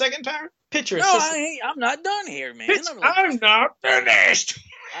a second, Tyler. Picture it. No, I'm not done here, man. I'm not finished.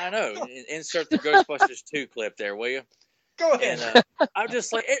 I know. Insert the Ghostbusters 2 clip there, will you? Go ahead. And I'm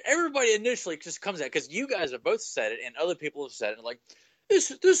just like, everybody initially just comes at, because you guys have both said it and other people have said it, like,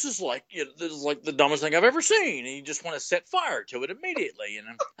 this is like, this is like the dumbest thing I've ever seen, and you just want to set fire to it immediately. And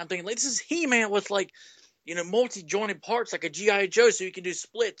I'm thinking, like, this is He-Man with, like, multi-jointed parts like a G.I. Joe, so you can do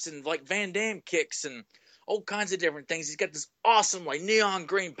splits and like Van Damme kicks and all kinds of different things. He's got this awesome like neon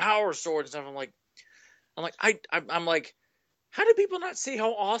green power sword and stuff. I'm like, how do people not see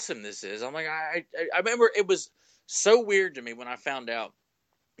how awesome this is? I'm like, I remember it was so weird to me when I found out,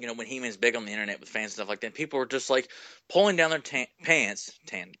 when He-Man's big on the internet with fans and stuff like that, people were just like pulling down their tan pants,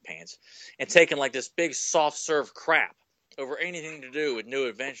 and taking like this big soft serve crap over anything to do with New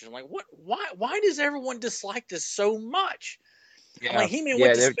Adventures. I'm like, what? Why does everyone dislike this so much? Yeah. I'm like, He-Man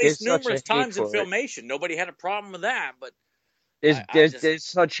went to space numerous times in Filmation. Nobody had a problem with that, but there's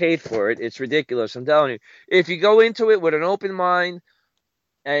such hate for it. It's ridiculous. I'm telling you. If you go into it with an open mind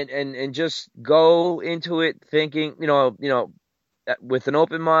and just go into it thinking, with an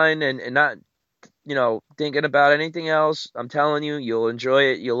open mind and not, thinking about anything else, I'm telling you, you'll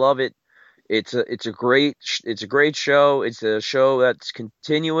enjoy it. You'll love it. It's a great show. It's a show that's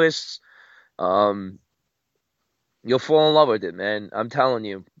continuous. You'll fall in love with it, man. I'm telling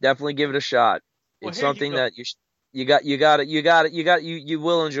you. Definitely give it a shot. It's something that you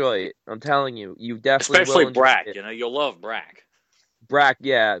will enjoy it. I'm telling you. You definitely especially will enjoy Brack, it. You'll love Brack. Brack,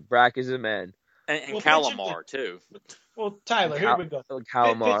 yeah. Brack is a man. And Calamar too. Well, Tyler, here we go.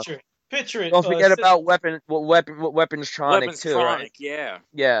 Calamar. Picture it. Don't forget about Weaponstronic too, right? Yeah.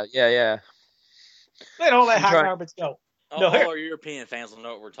 Let all that hot garbage go. All our European fans will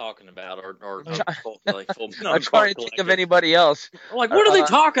know what we're talking about, or I'm trying to think of anybody else. I'm like, what are they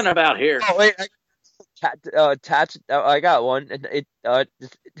talking about here? Oh wait, I got one.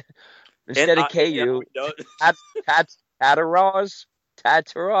 Instead of KU,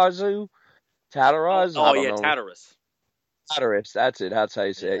 Tatarazu. Oh yeah, Tattarus. Tattarus, that's it. That's how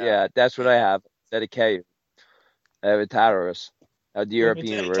you say it. Yeah, that's what I have. Instead of KU, I have a Tattarus, the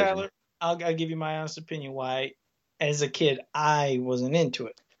European version. Tyler, I'll give you my honest opinion why, as a kid, I wasn't into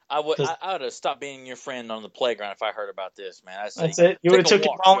it. I would have stopped being your friend on the playground if I heard about this, man. That's it. You would have took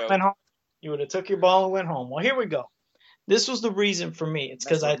your ball and went home. You would have took your ball and went home. Well, here we go. This was the reason for me. It's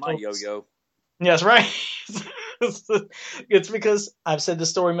because I told yo-yo. Yes, right. It's because I've said this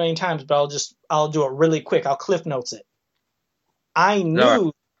story a million times, but I'll do it really quick. I'll cliff notes it. I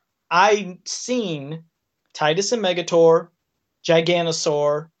knew I'd seen Titus and Megator,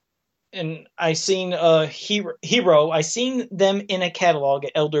 Giganosaur, and I seen Hero. I seen them in a catalog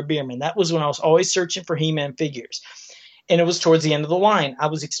at Elder Beerman. That was when I was always searching for He-Man figures. And it was towards the end of the line. I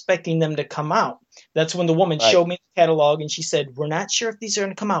was expecting them to come out. That's when the woman showed me the catalog, and she said, we're not sure if these are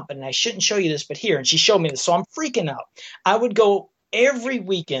going to come out, and I shouldn't show you this, but here. And she showed me this, so I'm freaking out. I would go every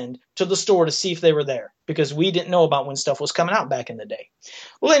weekend to the store to see if they were there, because we didn't know about when stuff was coming out back in the day.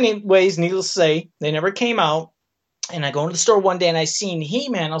 Well, anyways, needless to say, they never came out. And I go into the store one day, and I seen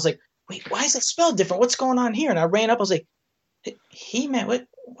He-Man. I was like, wait, why is it spelled different? What's going on here? And I ran up. I was like, He-Man, what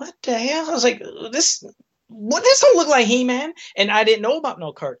the hell? I was like, this don't look like He-Man. And I didn't know about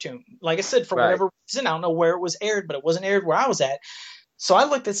no cartoon. Like I said, for whatever reason, I don't know where it was aired, but it wasn't aired where I was at. So I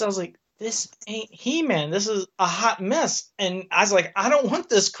looked at this. I was like, this ain't He-Man. This is a hot mess. And I was like, I don't want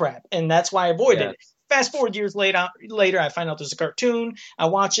this crap. And that's why I avoided it. Fast forward years later, I find out there's a cartoon. I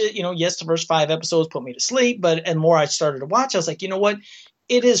watch it. Yes, the first 5 episodes put me to sleep. But the more I started to watch, I was like, you know what?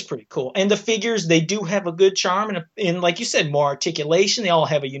 It is pretty cool. And the figures, they do have a good charm. And like you said, more articulation. They all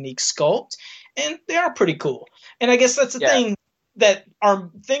have a unique sculpt. And they are pretty cool. And I guess that's the thing that our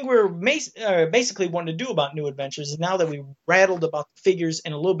thing we're basically wanting to do about New Adventures is, now that we rattled about the figures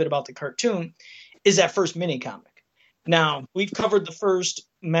and a little bit about the cartoon, is that first mini comic. Now, we've covered the first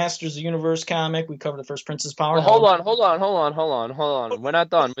Masters of the Universe comic. We covered the first Princess Power. Well, hold on. We're not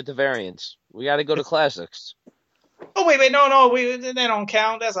done with the variants. We got to go to classics. Oh, wait. No. They don't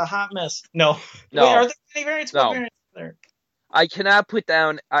count. That's a hot mess. No. Wait, are there any variants? No. What variants are there? I cannot put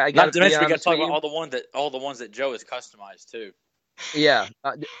down. I got to be honest. We got to talk about all the ones that Joe has customized too. Yeah,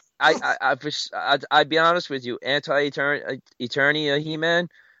 I'd be honest with you. Eternia He-Man,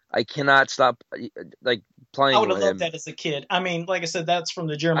 I cannot stop like playing with him. I would have loved that as a kid. I mean, like I said, that's from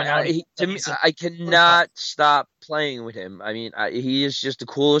the German army. I cannot stop playing with him. I mean, he is just the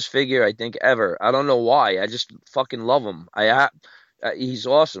coolest figure I think ever. I don't know why. I just fucking love him. He's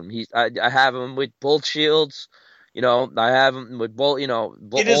awesome. I have him with both shields. You know, I have him with both. You know,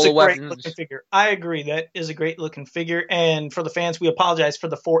 it is a great looking figure. I agree. That is a great looking figure. And for the fans, we apologize for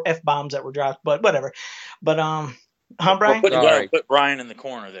the 4 F-bombs that were dropped, but whatever. But Brian? Put Brian in the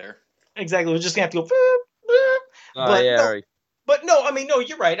corner there. Exactly. We're just gonna have to go. Boop, boop. But yeah. No, but no, I mean, no,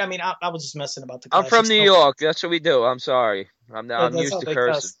 you're right. I mean, I was just messing about the classics. I'm from New York. That's what we do. I'm sorry. I'm used to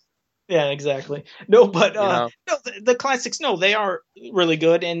cursing. Yeah, exactly. No, but no, the classics, no, they are really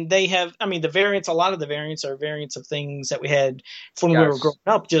good, and they have. I mean, the variants. A lot of the variants are variants of things that we had when we were growing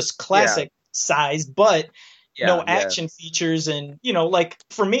up, just classic size, but no action features. And like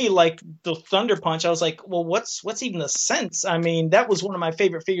for me, like the Thunder Punch, I was like, well, what's even the sense? I mean, that was one of my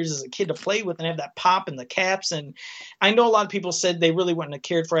favorite figures as a kid to play with, and have that pop and the caps. And I know a lot of people said they really wouldn't have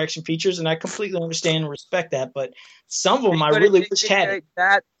cared for action features, and I completely understand and respect that. But some of them, I really wish had it.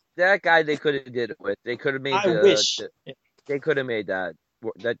 That guy they could have did it with. They could have made. They could have made that.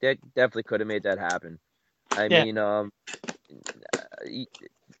 That definitely could have made that happen. I mean,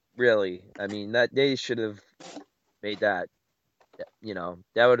 really. I mean, that they should have made that.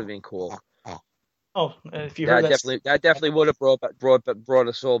 That would have been cool. Oh, if you heard that definitely would have brought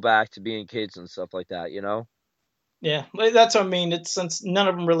us all back to being kids and stuff like that. Yeah, that's what I mean. It's since none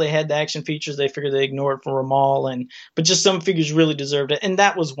of them really had the action features, they figured they ignored it for them all, but just some figures really deserved it, and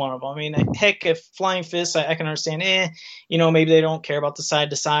that was one of them. I mean, heck, if Flying Fist, I can understand. Maybe they don't care about the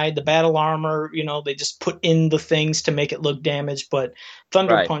side to side, the battle armor. They just put in the things to make it look damaged. But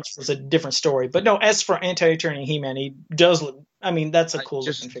Thunder Punch was a different story. But no, as for Anti-Eternia He-Man, he does look. I mean, that's a cool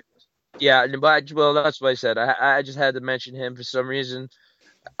looking figure. Yeah, but that's what I said. I just had to mention him for some reason.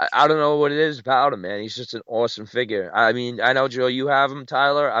 I don't know what it is about him, man. He's just an awesome figure. I mean, I know, Joe, you have him,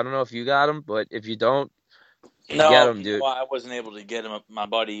 Tyler. I don't know if you got him, but if you don't, get him, dude. I wasn't able to get him. My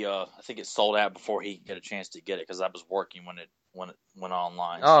buddy, I think it sold out before he got a chance to get it because I was working when it went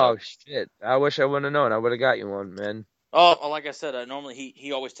online. Oh, shit. I wish I would have known. I would have got you one, man. Oh, like I said, normally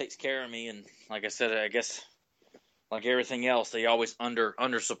he always takes care of me, and like I said, I guess like everything else, they always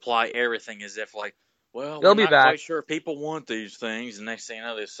undersupply everything as if like, well, they'll be back. Quite sure people want these things, and next thing you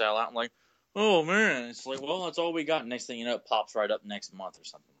know, they sell out. I'm like, oh man, it's like, well, that's all we got. Next thing you know, it pops right up next month or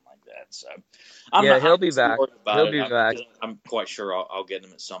something like that. So, he'll be back. He'll be back. I'm quite sure I'll get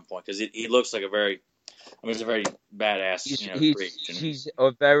him at some point because he looks like he's a very badass. He's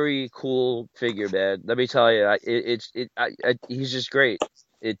a very cool figure, man. Let me tell you, he's just great.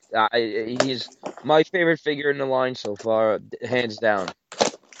 He's my favorite figure in the line so far, hands down.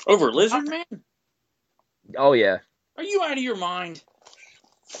 Over Lizard Man? Oh yeah. Are you out of your mind?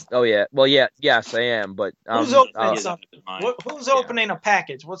 Oh yeah. Well, yes, I am. But who's opening something? Who's opening a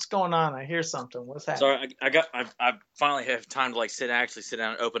package? What's going on? I hear something. What's happening? Sorry, I finally have time to sit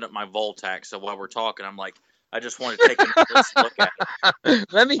down and open up my Voltax. So while we're talking, I'm like, I just want to take a look at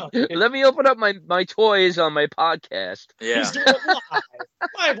it. Let me open up my toys on my podcast. Yeah. He's doing it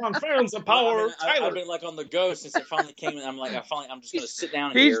live on Fans of Power. I've been on the go since it finally came in. I'm like, I'm just going to sit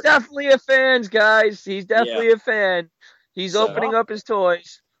down here. He's definitely a fan, guys. He's definitely a fan. He's opening up his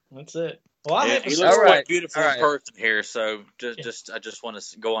toys. That's it. Well, he looks quite beautiful in person here. So I just want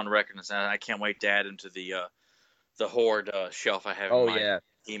to go on record and say I can't wait to add him to the Horde shelf I have.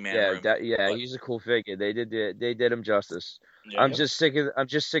 He-Man room. He's a cool figure. They did him justice. Yeah, I'm just sick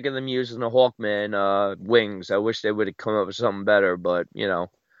of them using the Hawkman wings. I wish they would have come up with something better, but you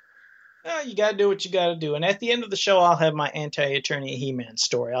gotta do what you gotta do. And at the end of the show, I'll have my Anti-Eternia He-Man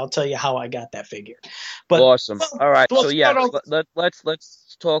story. I'll tell you how I got that figure. But awesome. All right. So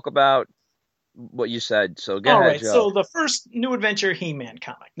let's talk about what you said. So go ahead, Joe. So the first New Adventure He-Man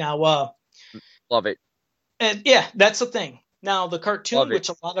comic. Now, love it. And that's the thing. Now, the cartoon, Love it. which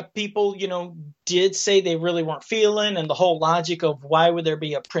a lot of people, did say they really weren't feeling, and the whole logic of why would there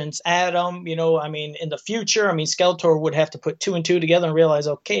be a Prince Adam, I mean, in the future, I mean, Skeletor would have to put two and two together and realize,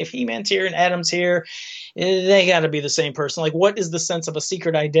 okay, if He-Man's here and Adam's here, they got to be the same person. Like, what is the sense of a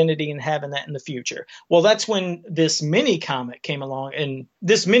secret identity and having that in the future? Well, that's when this mini comic came along, and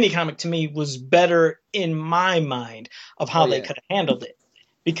this mini comic to me was better in my mind of how they could have handled it.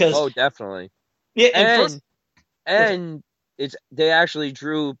 Because, definitely. Yeah, and they actually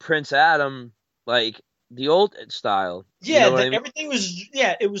drew Prince Adam like the old style. Yeah, everything was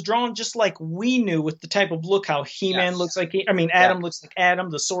it was drawn just like we knew, with the type of look how He-Man looks like. Adam looks like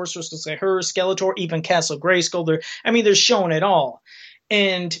Adam, the Sorceress looks like her, Skeletor, even Castle Grayskull. They're showing it all,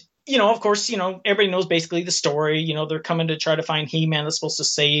 and of course, everybody knows basically the story. They're coming to try to find He-Man that's supposed to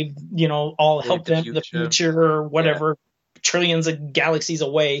help them in the future or whatever. Trillions of galaxies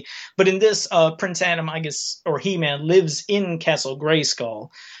away. But in this, Prince Adam, I guess, or He-Man, lives in Castle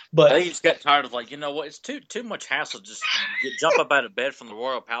Grayskull. But I think he's got tired of it's too much hassle. Just jump up out of bed from the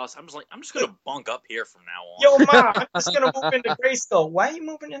royal palace. I'm just gonna bunk up here from now on. Yo, Ma, I'm just gonna move into Grayskull. Why are you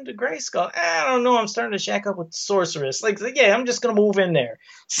moving into Grayskull? I don't know. I'm starting to shack up with the Sorceress. I'm just gonna move in there.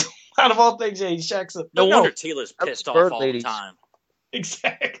 So out of all things, he shacks up. No wonder Teela's pissed off all the time.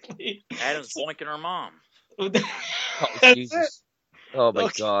 Exactly. Adam's boinking her mom. Oh, Jesus. Oh, my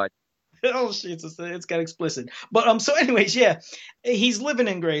God. Oh, shit, it's got explicit. But so anyways, he's living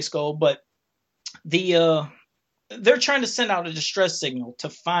in Grayskull, but they're trying to send out a distress signal to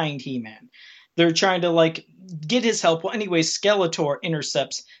find He-Man. They're trying to get his help. Well, anyways, Skeletor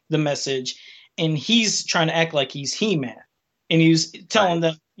intercepts the message, and he's trying to act like he's He-Man, and he's telling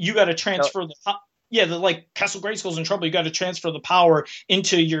them, "You got to transfer Castle Grayskull's in trouble. You got to transfer the power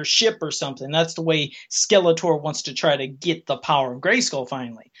into your ship or something." That's the way Skeletor wants to try to get the power of Grayskull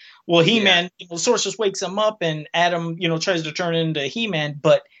finally. Well, He-Man, Sorceress wakes him up, and Adam, tries to turn into He-Man,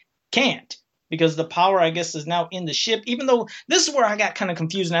 but can't, because the power, I guess, is now in the ship. Even though this is where I got kind of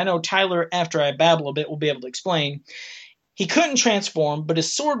confused, and I know Tyler, after I babble a bit, will be able to explain. He couldn't transform, but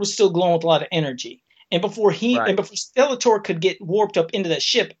his sword was still glowing with a lot of energy. And before Skeletor could get warped up into that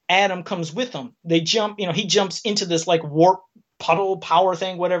ship, Adam comes with him. They jump, he jumps into this warp puddle power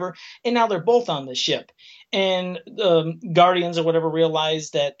thing, whatever, and now they're both on the ship. And the Guardians or whatever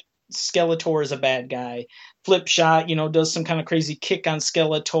realize that Skeletor is a bad guy. Flipshot, does some kind of crazy kick on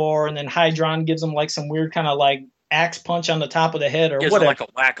Skeletor, and then Hydron gives him some weird kind of axe punch on the top of the head or gives whatever. Like a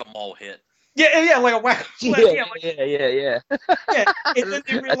whack-a-mole hit. Yeah, like a whack. Yeah. Yeah, and then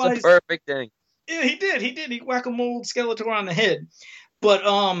they realize that's a perfect thing. Yeah, he did. He whack-a-mole Skeletor on the head. But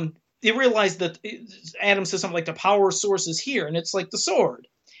they realized that Adam says something like the power source is here, and it's like the sword.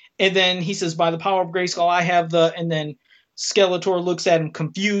 And then he says, by the power of Grayskull, I have and then Skeletor looks at him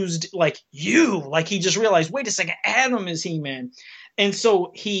confused, he just realized, wait a second, Adam is He-Man. And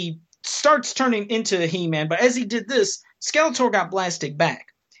so he starts turning into He-Man, but as he did this, Skeletor got blasted back.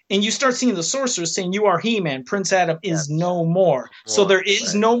 And you start seeing the Sorceress saying, you are He-Man, Prince Adam is no more. So there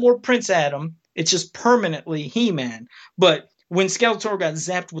is no more Prince Adam. It's just permanently He-Man. But when Skeletor got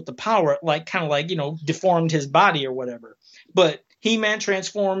zapped with the power, deformed his body or whatever. But He-Man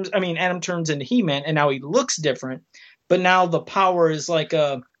Adam turns into He-Man, and now he looks different. But now the power is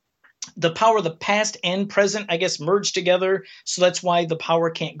the power of the past and present, I guess, merged together. So that's why the power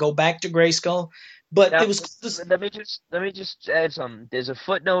can't go back to Grayskull. But now, it was. Let me just add something. There's a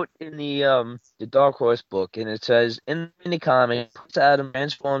footnote in the Dark Horse book, and it says in the comic, Prince Adam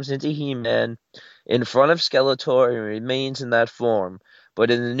transforms into He-Man in front of Skeletor and remains in that form.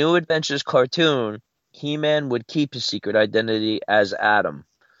 But in the New Adventures cartoon, He-Man would keep his secret identity as Adam.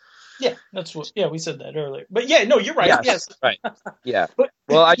 Yeah, that's what. Yeah, we said that earlier. But no, you're right. Yes. Right. Yeah.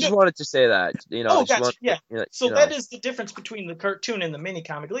 Well, I just wanted to say that. Gotcha. So that is the difference between the cartoon and the mini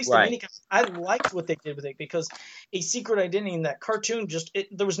comic. At least the mini comic, I liked what they did with it, because a secret identity in that cartoon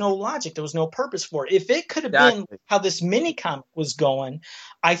there was no logic, there was no purpose for it. If it could have been how this mini comic was going,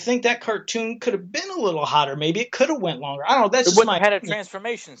 I think that cartoon could have been a little hotter. Maybe it could have went longer. I don't know. That's just my. It had a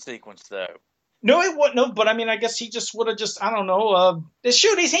transformation sequence though. No, it wouldn't. No, but I guess he just would have I don't know.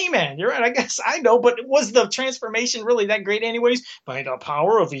 Shoot, he's He-Man. You're right. I guess I know. But was the transformation really that great, anyways? By the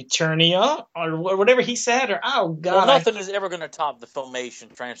power of Eternia, or whatever he said, or oh god, well, nothing is ever going to top the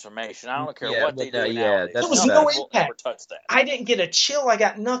Filmation transformation. I don't care what they do now. There was no impact. Touch that. I didn't get a chill. I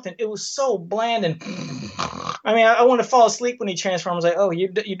got nothing. It was so bland, and I want to fall asleep when he transforms. Like, oh, you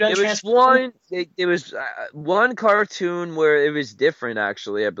done transforming? There was one cartoon where it was different,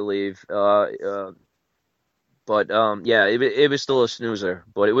 actually, I believe. But it was still a snoozer.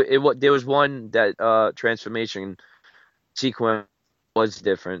 But it there was one that transformation sequence was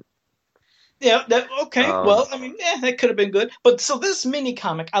different. Yeah, okay. Um, Well, I mean, that could have been good. But so this mini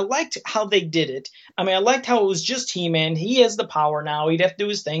comic, I liked how they did it. I mean, I liked how it was just He-Man. He has the power now. He'd have to do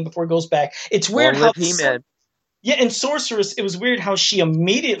his thing before he goes back. It's weird Long how live He-Man. yeah, and Sorceress, it was weird how she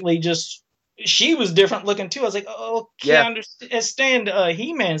immediately just she was different looking too. I was like, oh, okay, Yeah, I understand.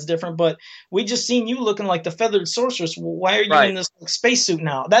 He-Man's different, but we just seen you looking like the feathered sorceress. Why are you in right. this spacesuit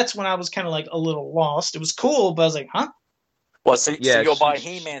now? That's when I was kind of like a little lost. It was cool, but I was like, huh? Well, so Yeah, you'll buy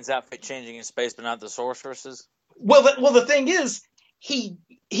He-Man's outfit changing in space, but not the Sorceress's? Well, the thing is, he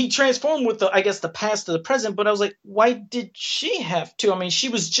transformed with the I guess the past to the present. But I was like, why did she have to? I mean, she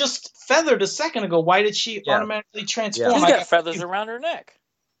was just feathered a second ago. Why did she yeah, automatically yeah. transform? She's got feathers around her neck.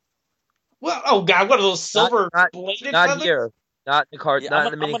 Well, oh god, what are those Not, silver not, bladed not feathers? here. Not in the card. Yeah,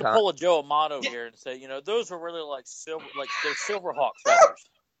 Not in the I'm mini gonna con. pull a Joe Amato Yeah. here and say, those are really like silver, like they're Silverhawk feathers.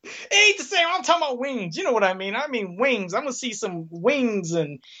 It ain't the same. I'm talking about wings. You know what I mean? I mean wings. I'm gonna see some wings,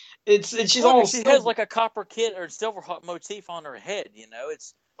 and she's Look, all she has silver. like a copper kid or Silverhawk motif on her head.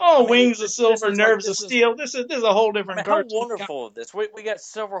 It's. I Oh, mean, wings of this silver, is like nerves of this is. steel. This is a whole I different mean, how cartoon. wonderful is this? We got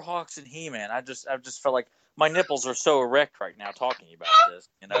Silverhawks and He-Man. I just feel like my nipples are so erect right now talking about this.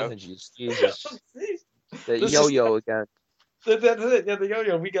 Oh, Jesus. The This is yo-yo again. Yeah, the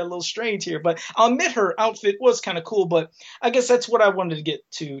yo-yo. We got a little strange here, but I'll admit her outfit was kind of cool. But I guess that's what I wanted to get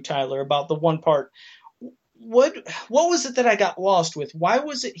to, Tyler, about the one part. What was it that I got lost with? Why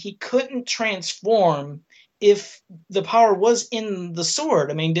was it he couldn't transform if the power was in the sword?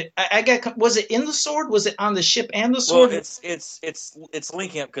 I mean, was it in the sword? Was it on the ship and the Well, sword? it's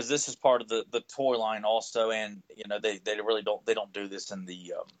linking up because this is part of the toy line also, and they really don't do this in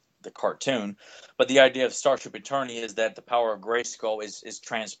the cartoon, but the idea of Starship Eternia is that the power of Grayskull is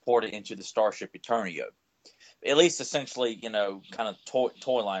transported into the Starship Eternia, at least essentially, kind of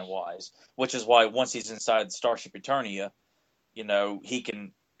toy line wise, which is why once he's inside the Starship Eternia, he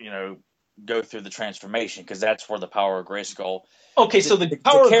can go through the transformation because that's where the power of Grayskull. Okay, so the To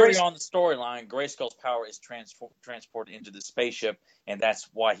power of carry Grace. on the storyline, Grayskull's power is transported into the spaceship, and that's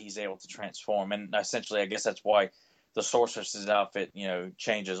why he's able to transform. And essentially, I guess that's why the Sorceress's outfit,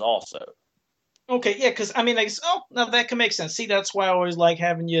 changes also. Okay, yeah, because I mean, now that can make sense. See, that's why I always like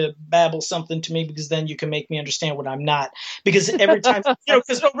having you babble something to me because then you can make me understand what I'm not. Because every time,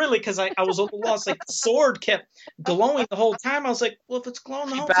 because I was a little lost. Like the sword kept glowing the whole time. I was like, well, if it's glowing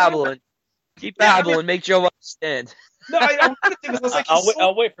the Keep whole time, babbling. Keep yeah, I mean, babbling. Make Joe understand. no, I wanted to because I was like, his sword.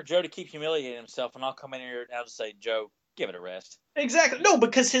 I'll wait for Joe to keep humiliating himself, and I'll come in here and I'll just say, Joe, give it a rest. Exactly. No,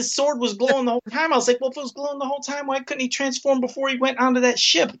 because his sword was glowing the whole time. I was like, well, if it was glowing the whole time, why couldn't he transform before he went onto that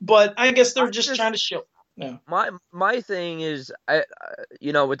ship? But I guess they're just trying to show. No. My thing is,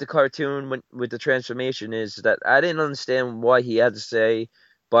 with the cartoon, with the transformation, is that I didn't understand why he had to say,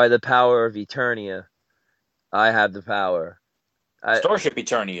 "By the power of Eternia, I have the power." Starship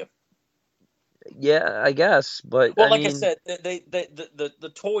Eternia. Yeah, I guess, but Well, I like I mean, said,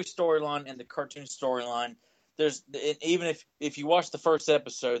 the toy storyline and the cartoon storyline. Even if you watch the first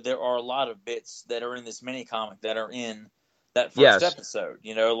episode, there are a lot of bits that are in this mini comic that are in that first yes, episode.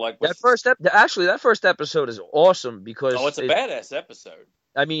 Like with that first episode is awesome because it's a badass episode.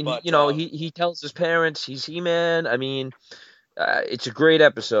 I mean, But he tells his parents he's He-Man. I mean, it's a great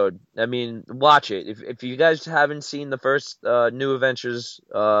episode. I mean, watch it. If you guys haven't seen the first New Adventures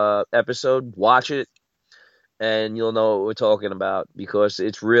episode, watch it, and you'll know what we're talking about because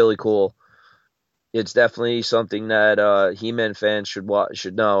it's really cool. It's definitely something that He-Man fans should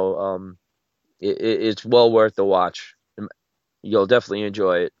know. It's well worth the watch. You'll definitely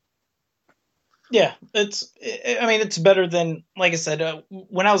enjoy it. Yeah, I mean, it's better than, like I said,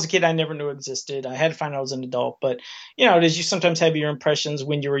 when I was a kid, I never knew it existed. I had to find out I was an adult. But, it is, you sometimes have your impressions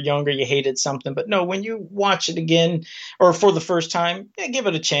when you were younger, you hated something. But no, when you watch it again or for the first time, yeah, give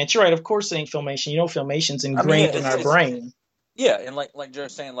it a chance. You're right. Of course, it ain't Filmation. Filmation's ingrained in our brain. Yeah, and like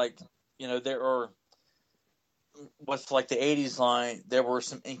Joe's saying, there are, with like the 80s line, there were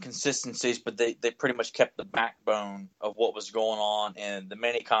some inconsistencies, but they pretty much kept the backbone of what was going on. And the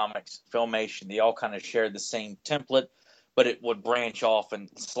mini comics, Filmation, they all kind of shared the same template, but it would branch off in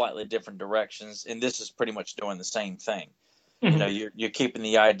slightly different directions. And this is pretty much doing the same thing. Mm-hmm. You're keeping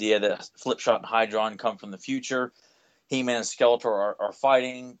the idea that Flipshot and Hydron come from the future. He-Man and Skeletor are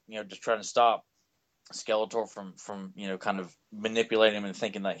fighting, just trying to stop Skeletor from kind of manipulating him and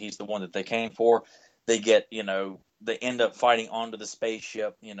thinking that he's the one that they came for. They get, they end up fighting onto the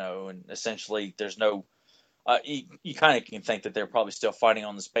spaceship, and essentially there's no, you kind of can think that they're probably still fighting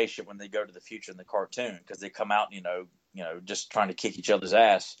on the spaceship when they go to the future in the cartoon because they come out, just trying to kick each other's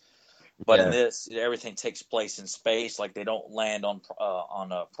ass. But in this, everything takes place in space. Like they don't land on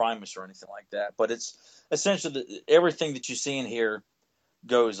Primus or anything like that. But it's essentially everything that you see in here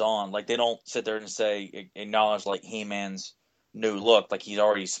goes on. Like, they don't sit there and say, acknowledge, like, He-Man's new look, like he's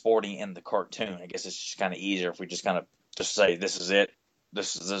already sporting in the cartoon. I guess it's just kind of easier if we just kind of just say, this is it.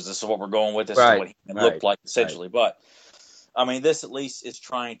 This is what we're going with. This is what He-Man looked like, essentially. Right. But, I mean, this at least is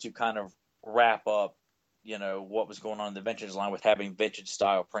trying to kind of wrap up, you know, what was going on in the Vintage line with having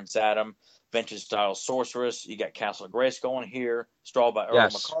vintage-style Prince Adam, vintage-style Sorceress. You got Castle Grayskull here, Straw by Earl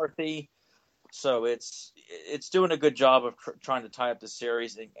McCarthy. So it's doing a good job of trying to tie up the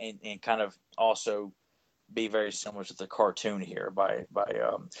series and kind of also be very similar to the cartoon here.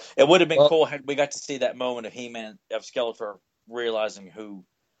 It would have been cool had we got to see that moment of He-Man, of Skeletor realizing who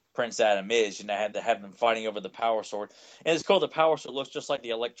Prince Adam is, and I had to have them fighting over the Power Sword. And it's cool. The Power Sword looks just like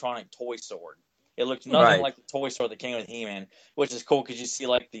the electronic toy sword. It looks nothing like the toy sword that came with He-Man, which is cool because you see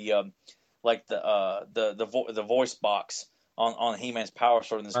like the voice box on He-Man's Power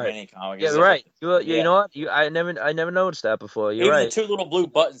Sword in this mini comic. Yeah, right. You know what? I never noticed that before. You're Even right. the two little blue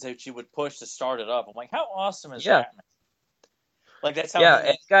buttons that you would push to start it up. I'm like, how awesome is that? Like, that's how. Yeah,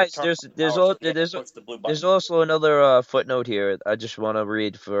 and guys, there's also another footnote here. I just want to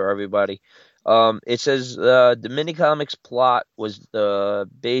read for everybody. It says the minicomics plot was the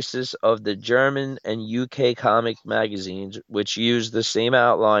basis of the German and UK comic magazines, which used the same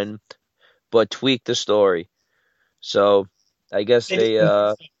outline but tweaked the story. So, I guess they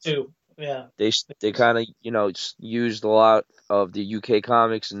kind of, you know, used a lot of the UK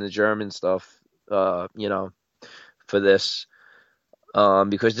comics and the German stuff, you know, for this.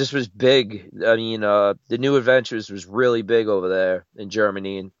 Because this was big. I mean, the New Adventures was really big over there in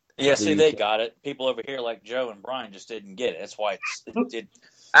Germany. And they got it. People over here like Joe and Brian just didn't get it. That's why it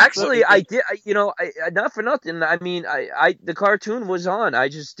Actually, I did. Not for nothing. I mean, the cartoon was on. I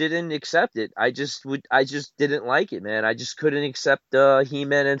just didn't accept it. I just didn't like it, man. I just couldn't accept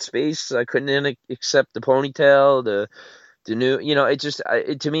He-Man in space. I couldn't accept the ponytail, the new. You know,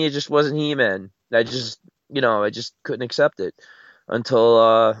 to me, it just wasn't He-Man. I just couldn't accept it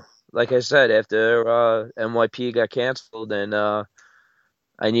until, like I said, after NYP got canceled, and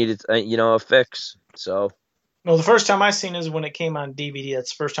I needed, a fix. So. Well, the first time I seen it is when it came on DVD.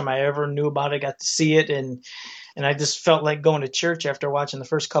 That's the first time I ever knew about it, got to see it, and I just felt like going to church after watching the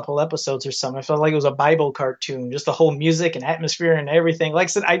first couple episodes or something. I felt like it was a Bible cartoon, just the whole music and atmosphere and everything. Like I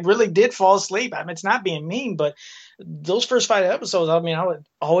said, I really did fall asleep. I mean, it's not being mean, but those first 5 episodes, I mean, I would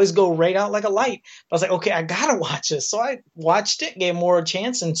always go right out like a light. I was like, okay, I gotta watch this. So I watched it, gave more a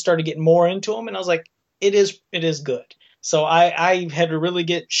chance, and started getting more into them. And I was like, it is good. So I had to really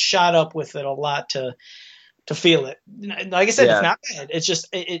get shot up with it a lot to feel it. Like I said, It's not bad. It's just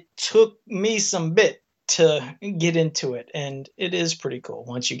it took me some bit to get into it, and it is pretty cool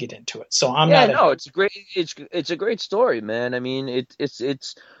once you get into it. So it's great. It's a great story, man. I mean,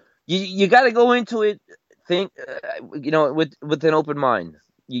 it's you got to go into it with an open mind.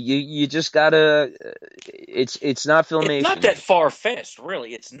 You just gotta. It's not Filmation. It's not that far fetched,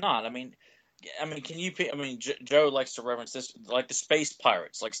 really. It's not. I mean, Joe likes to reference this, like the Space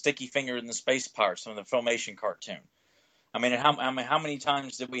Pirates, like Sticky Finger and the Space Pirates from the Filmation cartoon. I mean, how many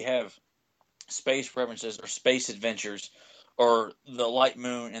times did we have space references or space adventures, or the Light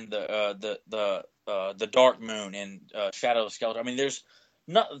Moon and the Dark Moon and Shadow of Skeletor? I mean, there's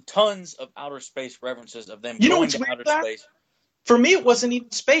tons of outer space references of them going to outer space. For me, it wasn't even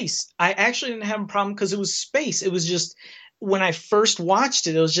space. I actually didn't have a problem because it was space. It was just when I first watched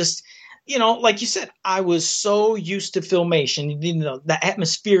it, it was just. Like you said, I was so used to Filmation, the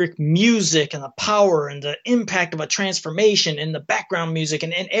atmospheric music and the power and the impact of a transformation and the background music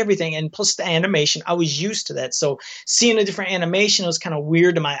and everything. And plus the animation, I was used to that. So seeing a different animation was kind of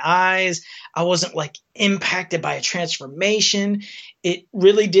weird to my eyes. I wasn't like impacted by a transformation. It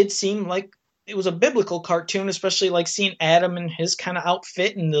really did seem like it was a biblical cartoon, especially like seeing Adam and his kind of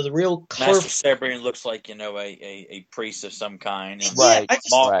outfit and the real color. Master Cerebrian looks like a priest of some kind, and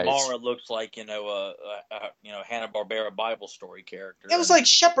Mara looks like a Hanna-Barbera Bible story character. It was like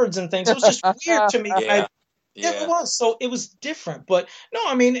shepherds and things. It was just weird to me. It was. So it was different, but no,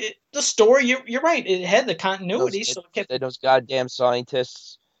 I mean the story. You're right. It had the continuity. Those goddamn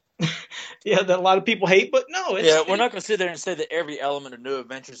scientists. That a lot of people hate, but no. We're not going to sit there and say that every element of New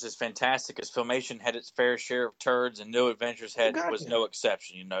Adventures is fantastic, as Filmation had its fair share of turds, and New Adventures was no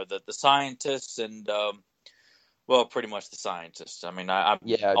exception. The scientists and pretty much the scientists. I mean, all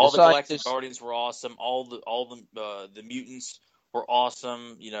the Galactic Guardians were awesome. All the mutants were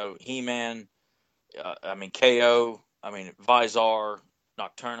awesome. He-Man. KO. Visor.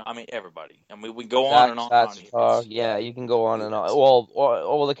 Nocturne. Everybody. We go on and on. You can go on and on.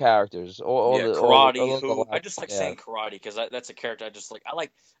 All the characters. Karate. I just like saying Karate because that's a character I just like.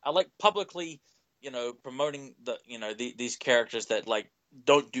 I like publicly, promoting these characters that like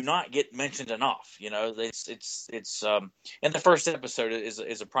do not get mentioned enough. You know, it's and the first episode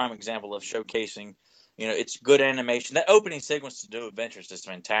is a prime example of showcasing. You know, it's good animation. That opening sequence to New Adventures is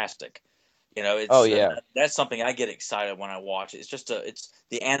fantastic. You know, Oh it's yeah. that's something I get excited when I watch it. It's just it's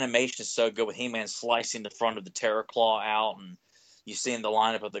the animation is so good with He-Man slicing the front of the Terror Claw out, and you see in the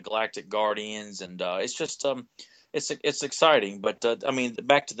lineup of the Galactic Guardians, and it's just it's exciting. But I mean,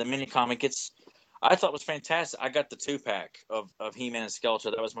 back to the mini comic, I thought it was fantastic. I got the 2-pack of He-Man and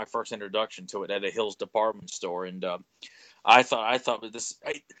Skeletor. That was my first introduction to it at a Hills department store, and I thought with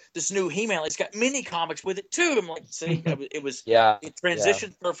this new He-Man, it's got mini comics with it too. I'm like, see, Yeah. it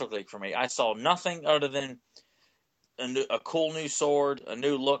transitioned perfectly for me. I saw nothing other than a cool new sword, a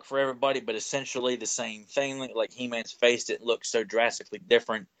new look for everybody, but essentially the same thing. Like He-Man's face didn't look so drastically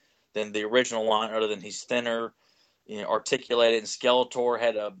different than the original line, other than he's thinner, articulated. And Skeletor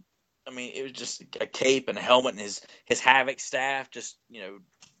had it was just a cape and a helmet, and his Havoc staff. Just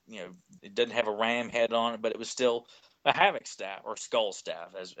it doesn't have a ram head on it, but it was still a Havoc staff or Skull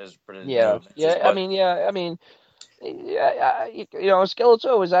staff, as put Yeah.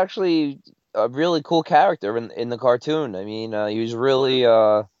 Skeletor was actually a really cool character in the cartoon. I mean, he was really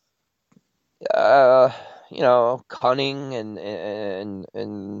cunning and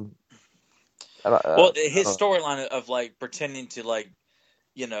his storyline of like pretending to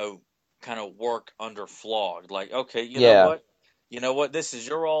kind of work under Flog. Like, okay, you know what, this is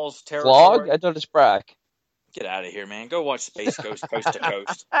your all's territory. Flog? I thought it's Brack. Get out of here, man. Go watch Space Ghost Coast to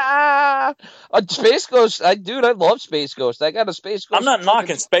Coast. Space Ghost, I love Space Ghost. I got a Space Ghost. I'm not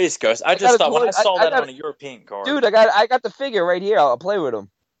knocking Space Ghost. I just thought when I saw that on a European card. Dude, I got the figure right here. I'll play with him.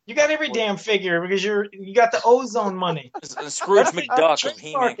 You got every damn figure because you got the Ozone money. Scrooge McDuck of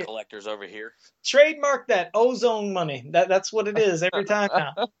He-Man collectors over here. Trademark that Ozone money. That's what it is every time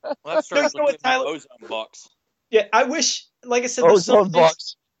now. Well, that's certainly Ozone bucks. Yeah, I wish, like I said, Ozone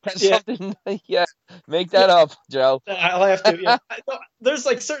bucks. Something, yeah, make that up, Joe. I'll have to. Yeah, there's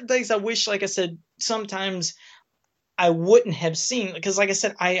like certain things I wish, like I said, sometimes I wouldn't have seen, because, like I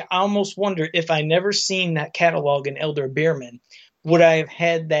said, I almost wonder if I never seen that catalog in Elder Beerman, would I have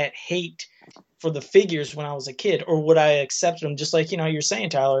had that hate for the figures when I was a kid, or would I accept them? Just like you're saying,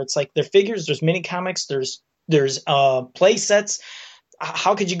 Tyler, it's like they're figures. There's mini comics. There's play sets.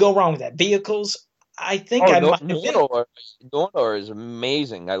 How could you go wrong with that? Vehicles. I think Nornor is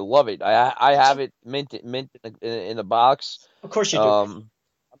amazing. I love it. I have it mint in a box. Of course you do. I'm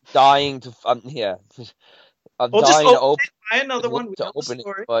dying to yeah. I'm dying to open. Buy another one to open it,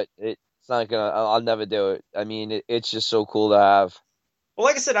 but it's not gonna. I'll never do it. I mean, it's just so cool to have. Well,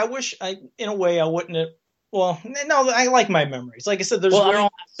 like I said, I wish in a way I wouldn't have. Well, no, I like my memories. Like I said, there's and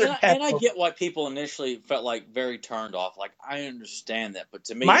I get why people initially felt like very turned off. Like, I understand that, but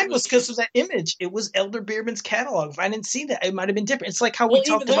to me, mine was because of that image. It was Elder Beerman's catalog. If I didn't see that, it might have been different. It's like how we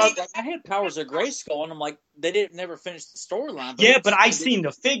talked about. I had Powers of Grayskull, and I'm like, they didn't never finish the storyline. Yeah, but I seen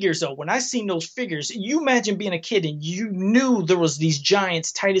the figures though. When I seen those figures, you imagine being a kid and you knew there was these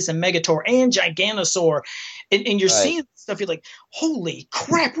giants, Titus and Megator and Giganosaur, and you're seeing stuff. You're like, holy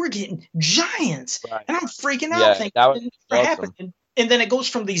crap, we're getting giants, and I'm freaking out thinking that was never happened. And then it goes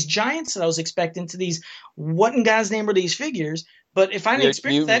from these giants that I was expecting to these, what in God's name are these figures? But if I didn't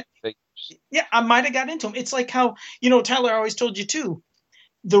expect that, yeah, I might have got into them. It's like how, Tyler, I always told you too,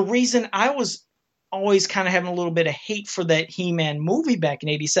 the reason I was always kind of having a little bit of hate for that He-Man movie back in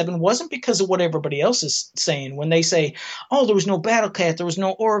 '87 wasn't because of what everybody else is saying. When they say, oh, there was no Battle Cat, there was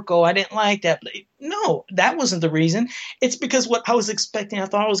no Orko, I didn't like that. No, that wasn't the reason. It's because what I was expecting, I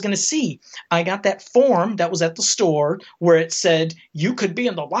thought I was going to see. I got that form that was at the store where it said, you could be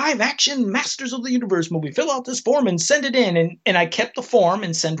in the live-action Masters of the Universe movie. Fill out this form and send it in. And I kept the form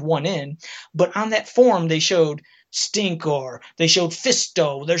and sent one in. But on that form, they showed Stinkor, they showed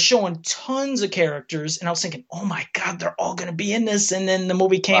Fisto, they're showing tons of characters, and I was thinking, oh my God, they're all going to be in this. And then the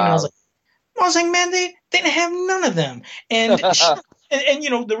movie came, and I was like, man, they didn't have none of them. And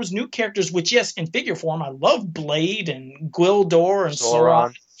and there was new characters, which, yes, in figure form, I love Blade and Gwildor and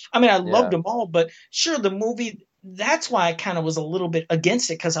Sauron. I mean, I loved them all, but sure, the movie, that's why I kind of was a little bit against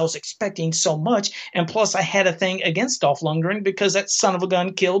it, because I was expecting so much. And plus, I had a thing against Dolph Lundgren because that son of a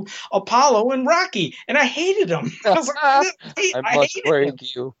gun killed Apollo and Rocky, and I hated him. I was like, I hated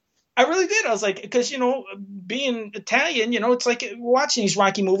him. I really did. I was like, because, being Italian, it's like watching these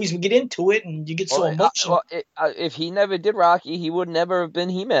Rocky movies, we get into it and you get so emotional. If he never did Rocky, he would never have been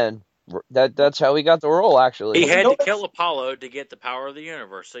He-Man. That's how he got the role, actually. He had to kill Apollo to get the power of the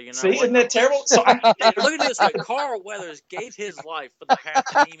universe. So, See, isn't that terrible? So look at this. Carl Weathers gave his life for the path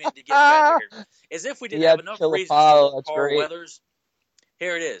of He-Man to get better. As if we didn't have enough reasons for Carl Weathers.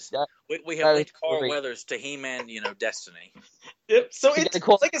 Here it is. That, We have that is linked Carl great. Weathers to He-Man, Destiny. Yep. So You it's gotta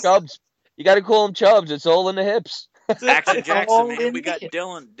call like him Chubbs. You gotta call him Chubbs. It's all in the hips. Action Jackson, man. We got got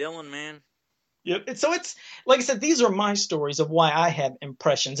Dylan, man. Yep. And so it's like I said, these are my stories of why I have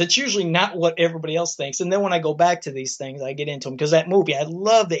impressions. It's usually not what everybody else thinks. And then when I go back to these things, I get into them because that movie, I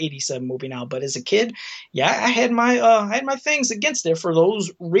love the '87 movie now. But as a kid, yeah, I had my things against it for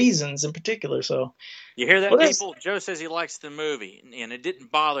those reasons in particular. So you hear that, well, people? Joe says he likes the movie, and it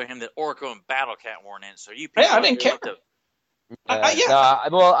didn't bother him that Orko and Battle Cat weren't in. So you people, I didn't care.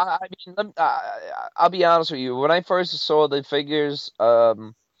 I'll be honest with you. When I first saw the figures,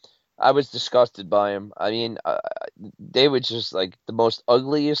 I was disgusted by them. I mean, they were just like the most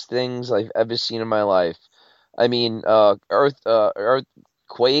ugliest things I've ever seen in my life. I mean, Earthquake,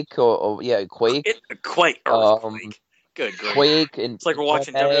 Quake. Earthquake. Good grief. Quake, and it's like we're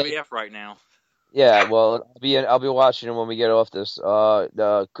watching WWF right now. Yeah, well, I'll be watching it when we get off this.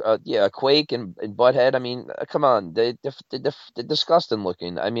 Quake and Butthead. I mean, come on, they're disgusting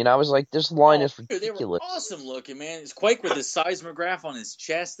looking. I mean, I was like, this line is ridiculous. They were awesome looking, man. It's Quake with his seismograph on his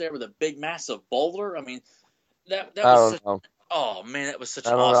chest there with a big, massive boulder. I mean, that was such. Oh man, that was such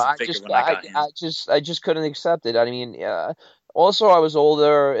an awesome figure when I got him. I just couldn't accept it. I mean, also I was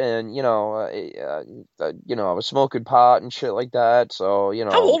older, and I was smoking pot and shit like that. So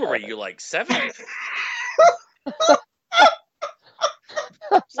how old were you? Like 7?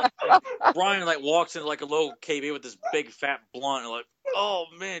 Brian walks into like a little KB with this big fat blunt, and oh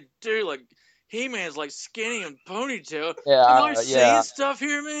man, dude, like He-Man's skinny and ponytail. Yeah, am I saying stuff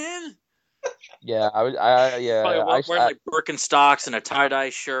here, man? Yeah, wearing Birkenstocks and a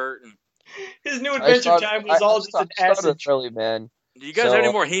tie-dye shirt, and his new Adventure Time was all just an acid. Early, man. Do you guys have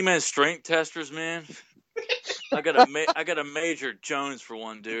any more He-Man strength testers, man? I got a Major Jones for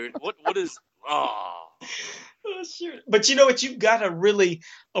one, dude. What is? Oh, sure. But you know what? You've got to really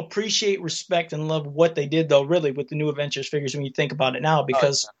appreciate, respect, and love what they did, though, really, with the new Adventures figures when you think about it now.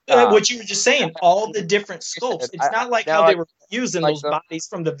 Because what you were just saying, all the different scopes. It's not like how they were using those bodies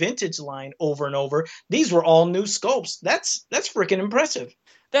from the vintage line over and over. These were all new scopes. That's freaking impressive.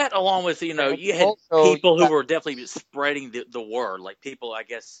 That, along with, you had people who were definitely spreading the word. Like people, I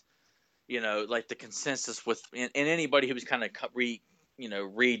guess, like the consensus and anybody who was kind of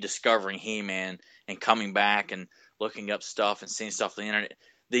rediscovering He-Man and coming back and looking up stuff and seeing stuff on the internet.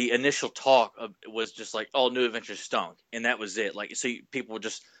 The initial talk was just like, "Oh, New Adventures stunk," and that was it. Like, so people would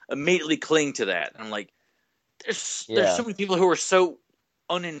just immediately cling to that. And I'm like, there's so many people who are so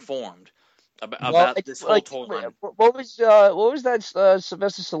uninformed about this whole toy line. What was that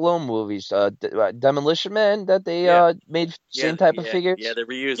Sylvester Stallone movies? Demolition Man that they made same type of figures. Yeah, they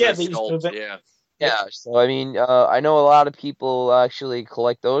reused those sculpts. Yeah, so I mean, I know a lot of people actually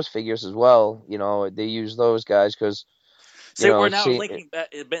collect those figures as well. They use those guys because. So we're now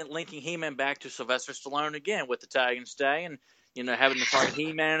linking He-Man back to Sylvester Stallone again with the tag and stay, and having to fight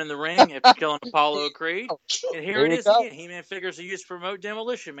He-Man in the ring after killing Apollo Creed. And here it is again. He-Man figures are used to promote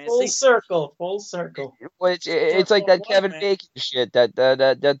Demolition Man. Full circle. Well, it's like that Kevin Bacon shit.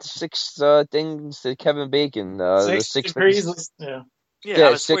 That 6 things that Kevin Bacon. 6 degrees. Yeah. Yeah,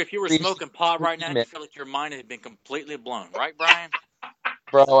 I swear, if you were smoking pot right now, you feel like your mind had been completely blown, right, Brian?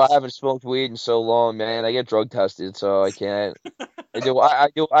 Bro, I haven't smoked weed in so long, man. I get drug tested, so I can't. I do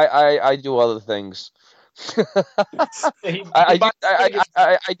other things.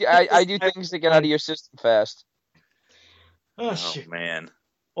 I do things to get out of your system fast. Oh shit, man.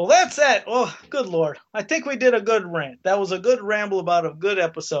 Well, that's it. Oh, good Lord. I think we did a good rant. That was a good ramble about a good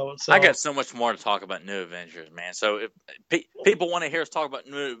episode. So. I got so much more to talk about New Adventures, man. So if people want to hear us talk about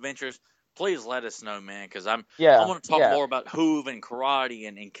New Adventures, please let us know, man, because I want to talk more about Hoove and Karate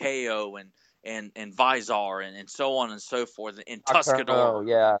and KO and Vizar and so on and so forth and Tuscador. Oh,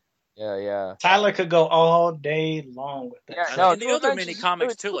 yeah. Tyler could go all day long with that. Yeah, and the other mini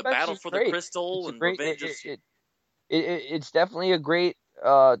comics too, like Battle for the Crystal and Revenge. It's definitely a great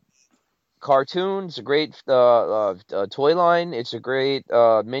cartoon. It's a great toy line. It's a great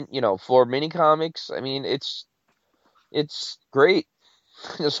for mini comics. I mean, it's great.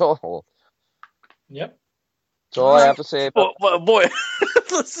 That's all. Yep. That's all I have to say about. Well, boy,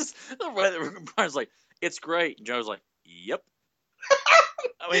 Brian's like, it's great. And Joe's like, yep.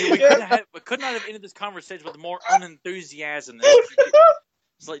 I mean, we could not have ended this conversation with more unenthusiasm.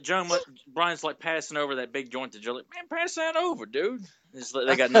 It's like Brian's like passing over that big joint to Joe. Like, man, pass that over, dude. It's like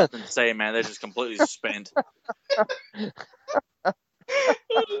they got nothing to say, man. They're just completely spent.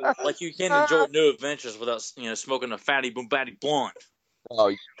 Like you can't enjoy New Adventures without smoking a fatty boom-batty blunt.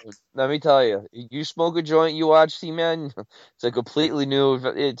 Oh, let me tell you, you smoke a joint, you watch He-Man, it's a completely new.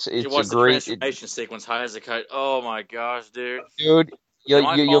 It's you watch the transformation sequence high as a kite. Oh my gosh, dude! Dude, You'll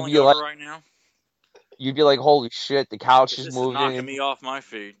be like, right now? You'd be like, holy shit, the couch is moving. Knocking me off my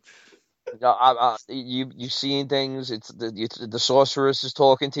feet. You seeing things. It's the sorceress is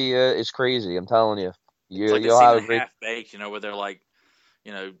talking to you. It's crazy. I'm telling you. It's like You'll have a great half baked, where they're like,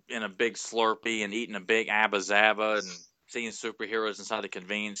 in a big Slurpee and eating a big Abba Zaba and seeing superheroes inside the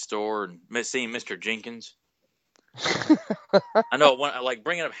convenience store and seeing Mr. Jenkins. I know, like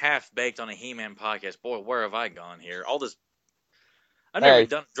bringing up half baked on a He-Man podcast. Boy, where have I gone here? All this. I've never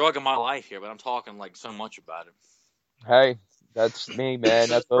done a drug in my life here, but I'm talking like so much about it. Hey, that's me, man.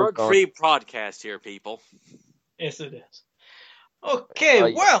 That's drug-free podcast here, people. Yes, it is.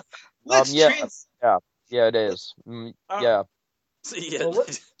 Okay, well, let's yeah, it is. Yeah. Yeah. Well,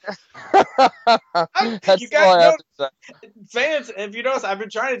 that's all I have to say. Fans, if you notice, I've been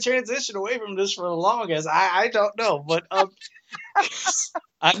trying to transition away from this for the longest. I don't know, but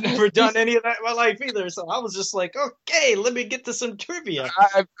I've never done any of that in my life either. So I was just like, okay, let me get to some trivia.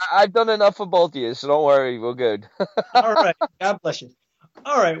 I've done enough for both of you, so don't worry, we're good. All right, God bless you.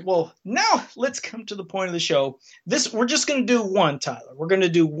 All right, well, now let's come to the point of the show. We're just going to do one, Tyler. We're going to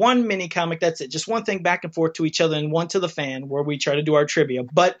do one mini comic. That's it. Just one thing back and forth to each other and one to the fan where we try to do our trivia.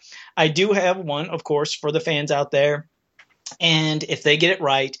 But I do have one, of course, for the fans out there. And if they get it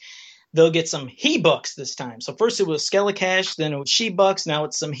right, they'll get some He-Bucks this time. So first it was Skelecash, then it was She-Bucks. Now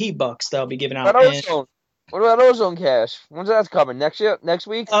it's some He-Bucks that I'll be giving out. What about Ozone Cash? When's that coming? Next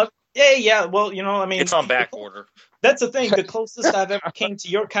week? Yeah. Well, I mean, it's on back order. That's the thing. The closest I've ever came to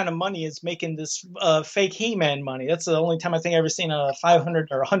your kind of money is making this fake He-Man money. That's the only time I think I've ever seen a $500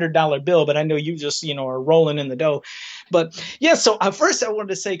 or $100 bill. But I know you just, are rolling in the dough. But yeah, so first I wanted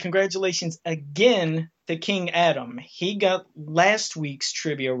to say congratulations again to King Adam. He got last week's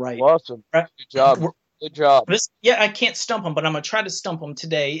trivia right. Awesome. Right? Good job. Good job. I can't stump him, but I'm going to try to stump him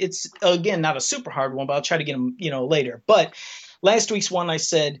today. It's, again, not a super hard one, but I'll try to get him, later. But last week's one I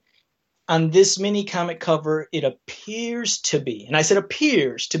said, on this mini comic cover, it appears to be, and I said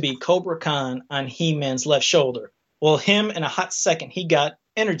appears to be, Cobra Khan on He-Man's left shoulder. Well, him in a hot second, he got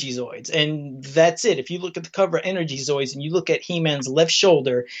Energy Zoids, and that's it. If you look at the cover of Energy Zoids and you look at He-Man's left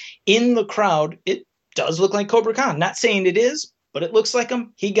shoulder, in the crowd, it does look like Cobra Khan. Not saying it is, but it looks like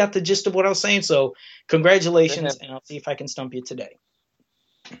him. He got the gist of what I was saying, so congratulations, and I'll see if I can stump you today.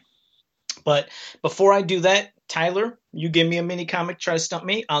 But before I do that, Tyler, you give me a mini comic, try to stump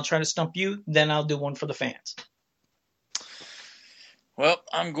me. I'll try to stump you. Then I'll do one for the fans. Well,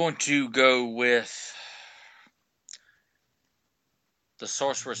 I'm going to go with the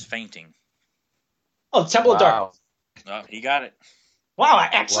Sorceress Fainting. Oh, Temple of Darkness. Oh, he got it. Wow, I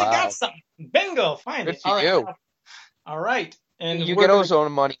actually got something. Bingo, finally. Good for you. All right. And you get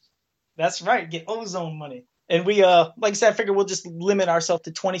Ozone money. That's right, get Ozone money. And we, like I said, I figure we'll just limit ourselves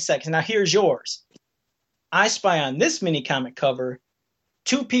to 20 seconds. Now, here's yours. I spy on this mini comic cover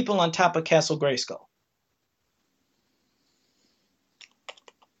 2 people on top of Castle Grayskull.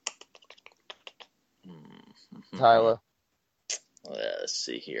 Tyler. Let's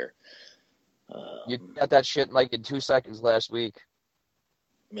see here. You got that shit in 2 seconds last week.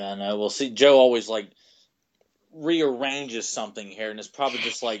 Yeah, I know. Well, see, Joe always rearranges something here, and it's probably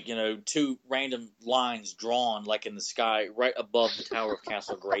just 2 random lines drawn in the sky right above the tower of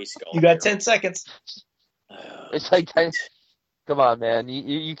Castle Grayskull. You got 10 seconds. It's 10. Come on, man.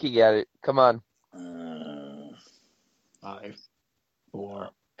 You can get it. Come on. 5, 4.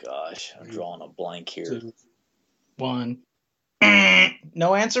 Gosh, I'm drawing a blank here. 2, 1.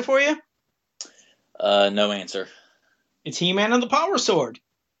 No answer for you? No answer. It's He-Man and the Power Sword.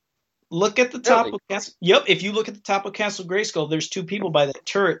 Look at the top of Castle. Yep, if you look at the top of Castle Grayskull, there's 2 people by that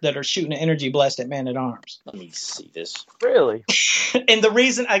turret that are shooting an energy blast at Man-at-Arms. Let me see this. Really? And the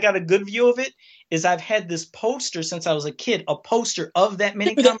reason I got a good view of it is I've had this poster since I was a kid, a poster of that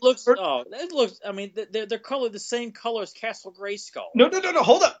mini comic. That looks. I mean, they're colored the same color as Castle Grayskull. No.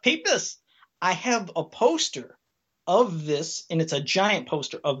 Hold up. Peep this. I have a poster of this, and it's a giant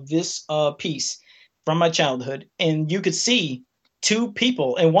poster of this piece from my childhood, and you could see 2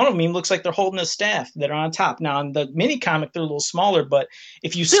 people, and one of them looks like they're holding a staff that are on top. Now, in the mini comic, they're a little smaller, but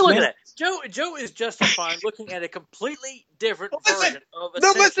if you look at that. Joe is justifying looking at a completely different version of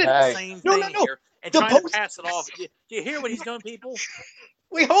the same thing here and trying to pass it off. Do you hear what he's doing, people?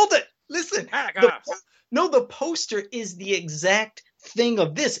 Wait, hold it. Listen. The poster is the exact thing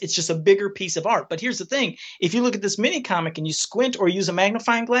of this. It's just a bigger piece of art. But here's the thing. If you look at this mini comic and you squint or use a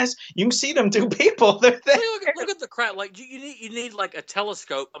magnifying glass, you can see them 2 people. They're there. Look at the crowd. You need a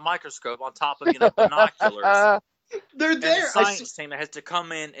telescope, a microscope on top of binoculars. They're there. And a science team that has to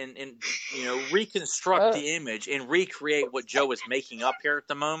come in and reconstruct the image and recreate what Joe is making up here at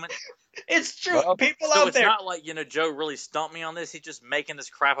the moment. It's true. Well, People So out it's there. not like, Joe really stumped me on this. He's just making this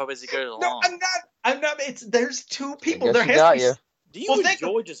crap up as he goes No, along. I'm not. There's two I people. guess There he has to got be. you. Do you Well, think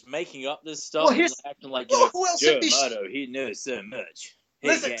enjoy just making up this stuff Well, and here's- acting like, who else would Joe be? Amato, he knows so much. Hey,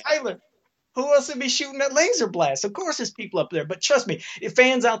 Listen, yeah. Tyler. Who else would be shooting that laser blast? Of course, there's people up there. But trust me, if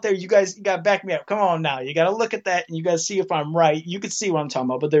fans out there, you guys got to back me up. Come on now. You got to look at that and you got to see if I'm right. You can see what I'm talking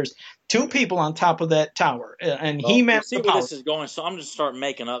about. But there's two people on top of that tower. And Well, He-Man You see the where power. this is going, so I'm just start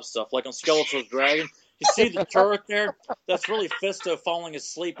making up stuff. Like on Skeletor's Dragon, you see the turret there? That's really Fisto falling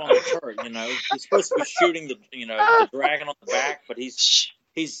asleep on the turret, He's supposed to be shooting the dragon on the back, but he's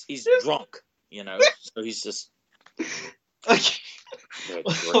drunk, So he's just... Okay.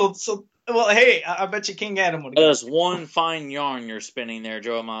 Well, hey, I bet you King Adam would. That's one fine yarn you're spinning there,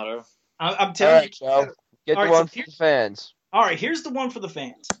 Joe Amato. I'm telling you. Joe. Get All the right, one for the fans. All right, here's the one for the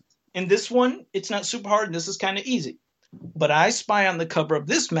fans. And this one, it's not super hard, and this is kind of easy. But I spy on the cover of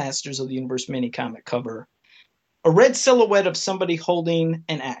this Masters of the Universe mini comic cover a red silhouette of somebody holding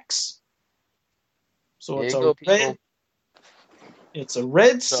an axe. So Here it's you a go, red. people. It's a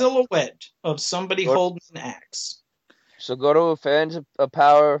red silhouette of somebody holding an axe. So go to a Fans of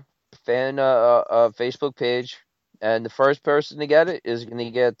Power fan Facebook page, and the first person to get it is going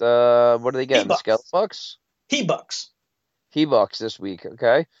to get what are they getting? The Skelebucks? He-Bucks. He-Bucks this week,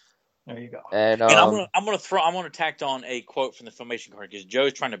 okay? There you go. And I'm gonna tacked on a quote from the Filmation card because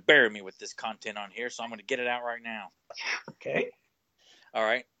Joe's trying to bury me with this content on here, so I'm gonna get it out right now. Okay. All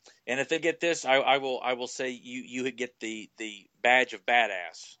right. And if they get this, I will say you get the badge of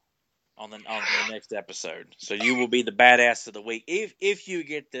badass on the next episode. So you will be the badass of the week if you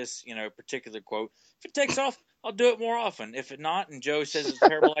get this particular quote. If it takes off, I'll do it more often. If it not, and Joe says it's a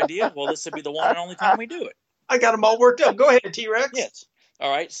terrible idea, well, this will be the one and only time we do it. I got them all worked up. Go ahead, T-Rex. Yes. All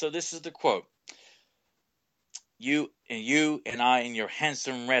right. So this is the quote. You and I and your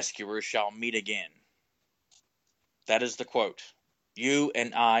handsome rescuer shall meet again. That is the quote. You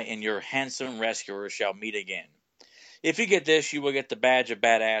and I and your handsome rescuer shall meet again. If you get this, you will get the badge of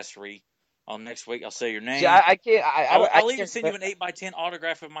badassery. On next week, I'll say your name. see, I can't. I'll even send you an 8x10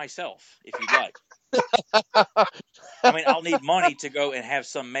 autograph of myself if you'd like. I mean, I'll need money to go and have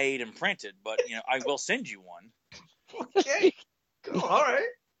some made and printed, but I will send you one. Okay. Cool. All right.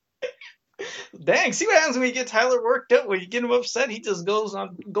 Dang, see what happens when you get Tyler worked up. When you get him upset, he just goes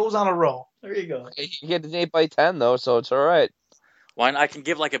on a roll. There you go. You get an 8x10 though, so it's all right. Well, I can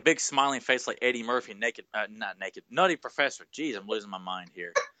give like a big smiling face like Eddie Murphy, Nutty Professor. Jeez, I'm losing my mind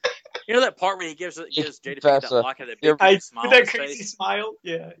here. You know that part where he gives JDP that lock at that big smile on that his crazy face? smile?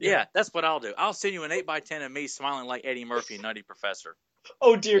 Yeah. Yeah, that's what I'll do. I'll send you an 8x10 of me smiling like Eddie Murphy, Nutty Professor.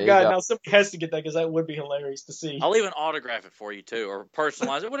 Oh, dear There you God. go. Now somebody has to get that because that would be hilarious to see. I'll even autograph it for you, too, or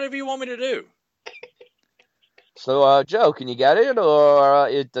personalize it, whatever you want me to do. So, Joe, can you get it, or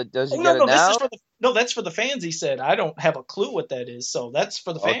does he get it now? That's for the fans, he said. I don't have a clue what that is, so that's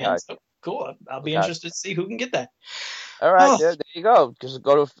for the fans. Okay. Cool. I'll be interested to see who can get that. All right, there you go. Just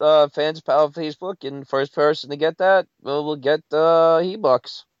go to Fans of Power Facebook, and first person to get that will get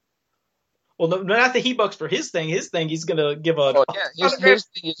He-Bucks. Well, no, not the He-Bucks for his thing. His thing, he's gonna give a. Oh, yeah,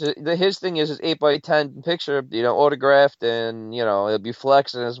 his thing is his 8x10 picture, autographed, and it'll be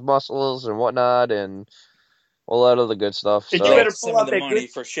flexing his muscles and whatnot, and all that other good stuff. So You better send pull me out the that money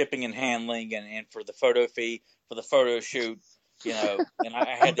good- for shipping and handling and for the photo fee, for the photo shoot, and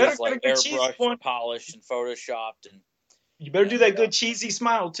I had better these like get a cheesy airbrushed one. and polished and photoshopped and. You better do that good cheesy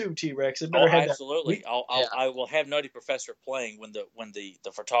smile too, T-Rex. It better have absolutely. that. I will have Nutty Professor playing when the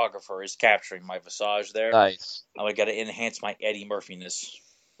photographer is capturing my visage there. nice, I got to enhance my Eddie Murphy-ness.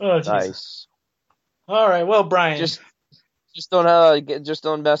 Oh, Jesus. nice. All right, well, Brian. Just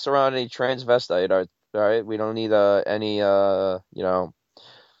don't mess around any transvestite art. All right, we don't need any Us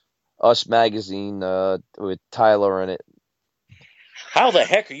magazine with Tyler in it. How the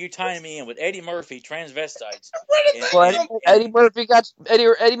heck are you tying me in with Eddie Murphy transvestites? Well, Eddie Murphy got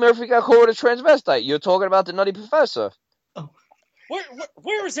caught with a transvestite. You're talking about the Nutty Professor.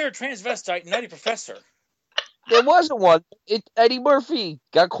 Where is there a transvestite Nutty Professor? There wasn't one. Eddie Murphy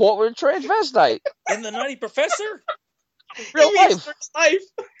got caught with a transvestite. In the Nutty Professor? Real life.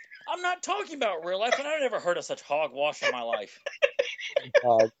 I'm not talking about real life, and I've never heard of such hogwash in my life. Uh,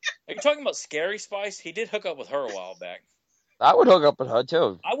 Are you talking about Scary Spice? He did hook up with her a while back. I would hook up with her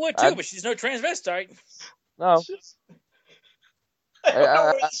too. I would too, but she's no transvestite. No. I don't know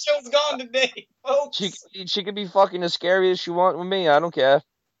where the show's gone today, folks. She could be fucking as scary as she want with me. I don't care.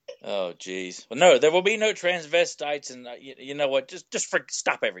 Oh, jeez. Well, no, there will be no transvestites, and you know what? Just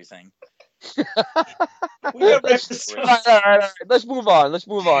stop everything. We gotta wrap this up. All right. Let's move on.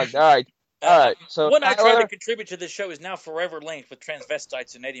 All right. All right. So one I tried to contribute to this show is now forever linked with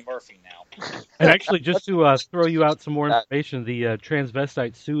transvestites and Eddie Murphy now. And actually, just to throw you out some more information, the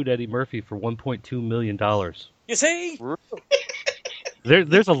transvestite sued Eddie Murphy for $1.2 million. You see?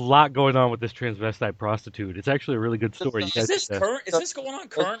 There's a lot going on with this transvestite prostitute. It's actually a really good story. Is this current? Is this going on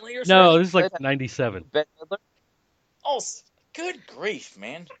currently or something? No, this is like 97. Oh, good grief,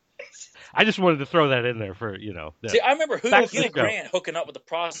 man! I just wanted to throw that in there for See, I remember Hugh Grant hooking up with a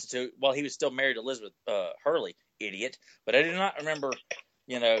prostitute while he was still married to Elizabeth Hurley, idiot. But I do not remember,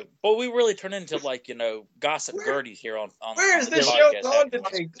 But we really turn into gossip Gerties here on. Where is this show going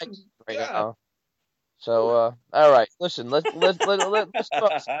today? Right now. So, all right, listen, let's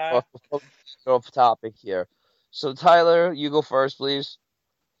go off topic here. So, Tyler, you go first, please.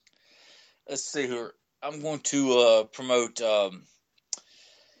 Let's see here. I'm going to promote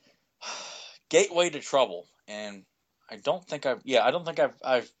Gateway to Trouble, and I don't think I've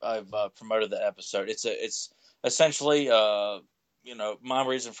promoted that episode. It's essentially my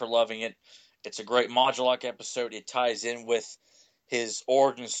reason for loving it. It's a great Modulok episode. It ties in with his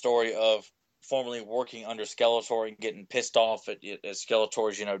origin story of formerly working under Skeletor and getting pissed off at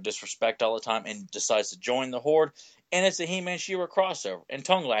Skeletor's disrespect all the time, and decides to join the Horde. And it's a He-Man She-Ra crossover, and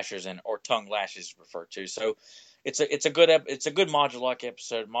Tongue Lasher's in it, or Tongue Lash is referred to. So it's a good Modulok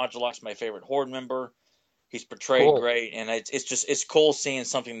episode. Modulok's my favorite Horde member. He's portrayed great, and it's cool seeing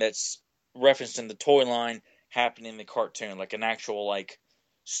something that's referenced in the toy line happening in the cartoon, like an actual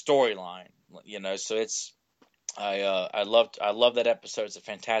storyline. So it's. I love that episode. It's a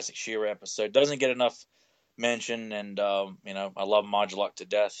fantastic She-Ra episode. Doesn't get enough mention, and I love Modulok to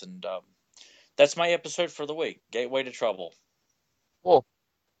death, and that's my episode for the week. Gateway to Trouble. Cool.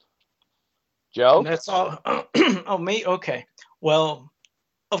 Joe? And that's all. Oh, me? Okay. Well,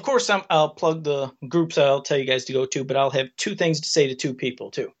 of course, I'll plug the groups I'll tell you guys to go to, but I'll have two things to say to two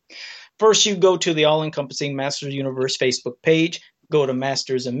people, too. First, you go to the all-encompassing Masters Universe Facebook page. Go to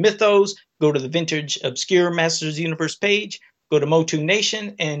Masters and Mythos, go to the Vintage Obscure Masters Universe page, go to Motu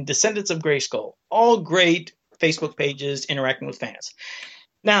Nation, and Descendants of Grayskull. All great Facebook pages interacting with fans.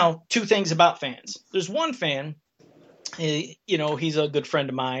 Now, two things about fans. There's one fan, he's a good friend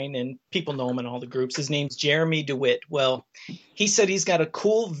of mine, and people know him in all the groups. His name's Jeremy DeWitt. Well, he said he's got a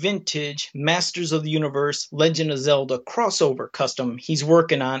cool vintage Masters of the Universe Legend of Zelda crossover custom he's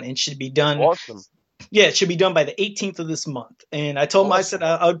working on and should be done. Awesome. Yeah, it should be done by the 18th of this month. And I told him, I said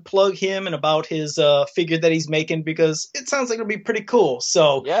I would plug him and about his figure that he's making because it sounds like it'll be pretty cool.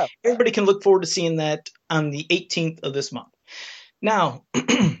 So everybody can look forward to seeing that on the 18th of this month. Now,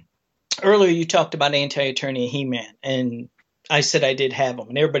 earlier you talked about Anti-Eternia He-Man, and I said I did have them.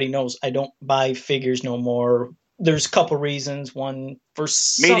 And everybody knows I don't buy figures no more. There's a couple reasons. One, for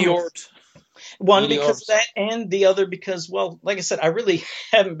Meteors. One, because of that, and the other because, well, like I said, I really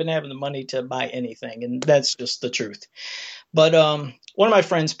haven't been having the money to buy anything, and that's just the truth. But one of my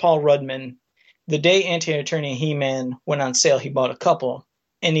friends, Paul Rudman, the day Anti-Eternia He-Man went on sale, he bought a couple,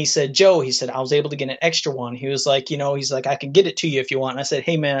 and he said, Joe, he said, I was able to get an extra one. He was like, he's like, I can get it to you if you want. And I said,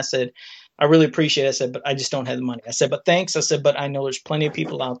 hey, man, I said, I really appreciate it. I said, but I just don't have the money. I said, but thanks. I said, but I know there's plenty of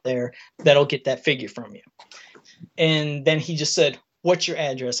people out there that'll get that figure from you. And then he just said, what's your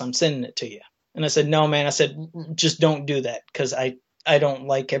address? I'm sending it to you. And I said, no, man. I said, just don't do that because I don't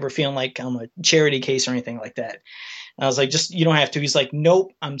like ever feeling like I'm a charity case or anything like that. And I was like, just, you don't have to. He's like,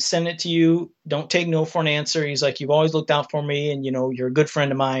 nope, I'm sending it to you. Don't take no for an answer. He's like, you've always looked out for me and, you're a good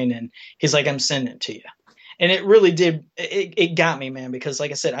friend of mine. And he's like, I'm sending it to you. And it really did. It got me, man, because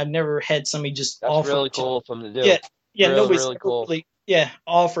like I said, I've never had somebody just offer. That's really cool for him to do. Yeah, nobody's really cool. Really,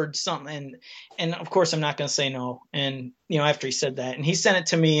 offered something. And of course, I'm not going to say no. And, after he said that and he sent it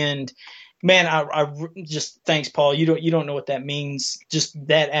to me and, man, I just thanks, Paul. You don't know what that means. Just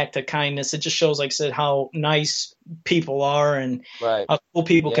that act of kindness. It just shows, like I said, how nice people are and how cool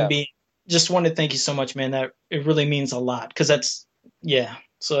people can be. Just wanted to thank you so much, man. That it really means a lot because that's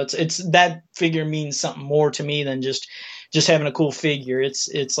So it's that figure means something more to me than just having a cool figure.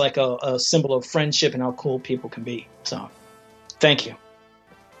 It's like a symbol of friendship and how cool people can be. So, thank you.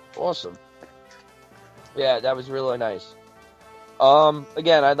 Awesome. Yeah, that was really nice.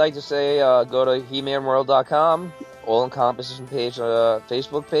 Again, I'd like to say, go to HeManWorld.com, all-encompassing page,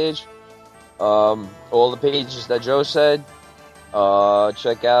 Facebook page, all the pages that Joe said,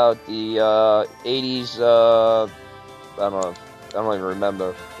 check out the, 80s, I don't even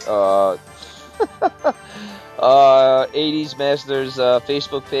remember, 80s Masters,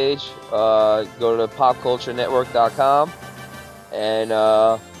 Facebook page, go to PopCultureNetwork.com, and,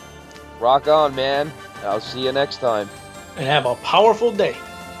 rock on, man. I'll see you next time. And have a powerful day.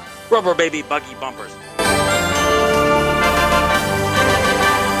 Rubber baby buggy bumpers.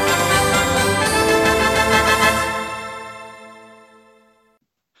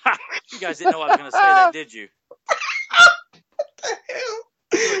 guys didn't know I was going to say that, did you? What the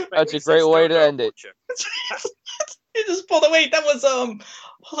hell? That's a great way to end it. You just pulled it. Wait, that was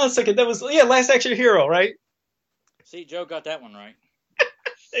hold on a second. That was Last Action Hero, right? See, Joe got that one right.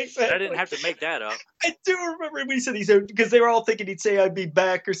 Exactly. I didn't have to make that up. I do remember when he said because they were all thinking he'd say I'd be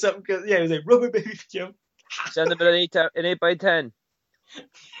back or something. Cause, he was like Rubber Baby Joe. Send them an 8x10.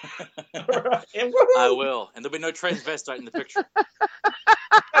 I will, and there'll be no transvestite in the picture.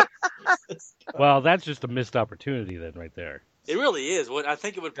 Well, that's just a missed opportunity then, right there. It really is. What I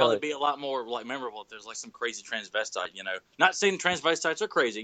think it would probably be a lot more like memorable if there's like some crazy transvestite. Not saying transvestites are crazy.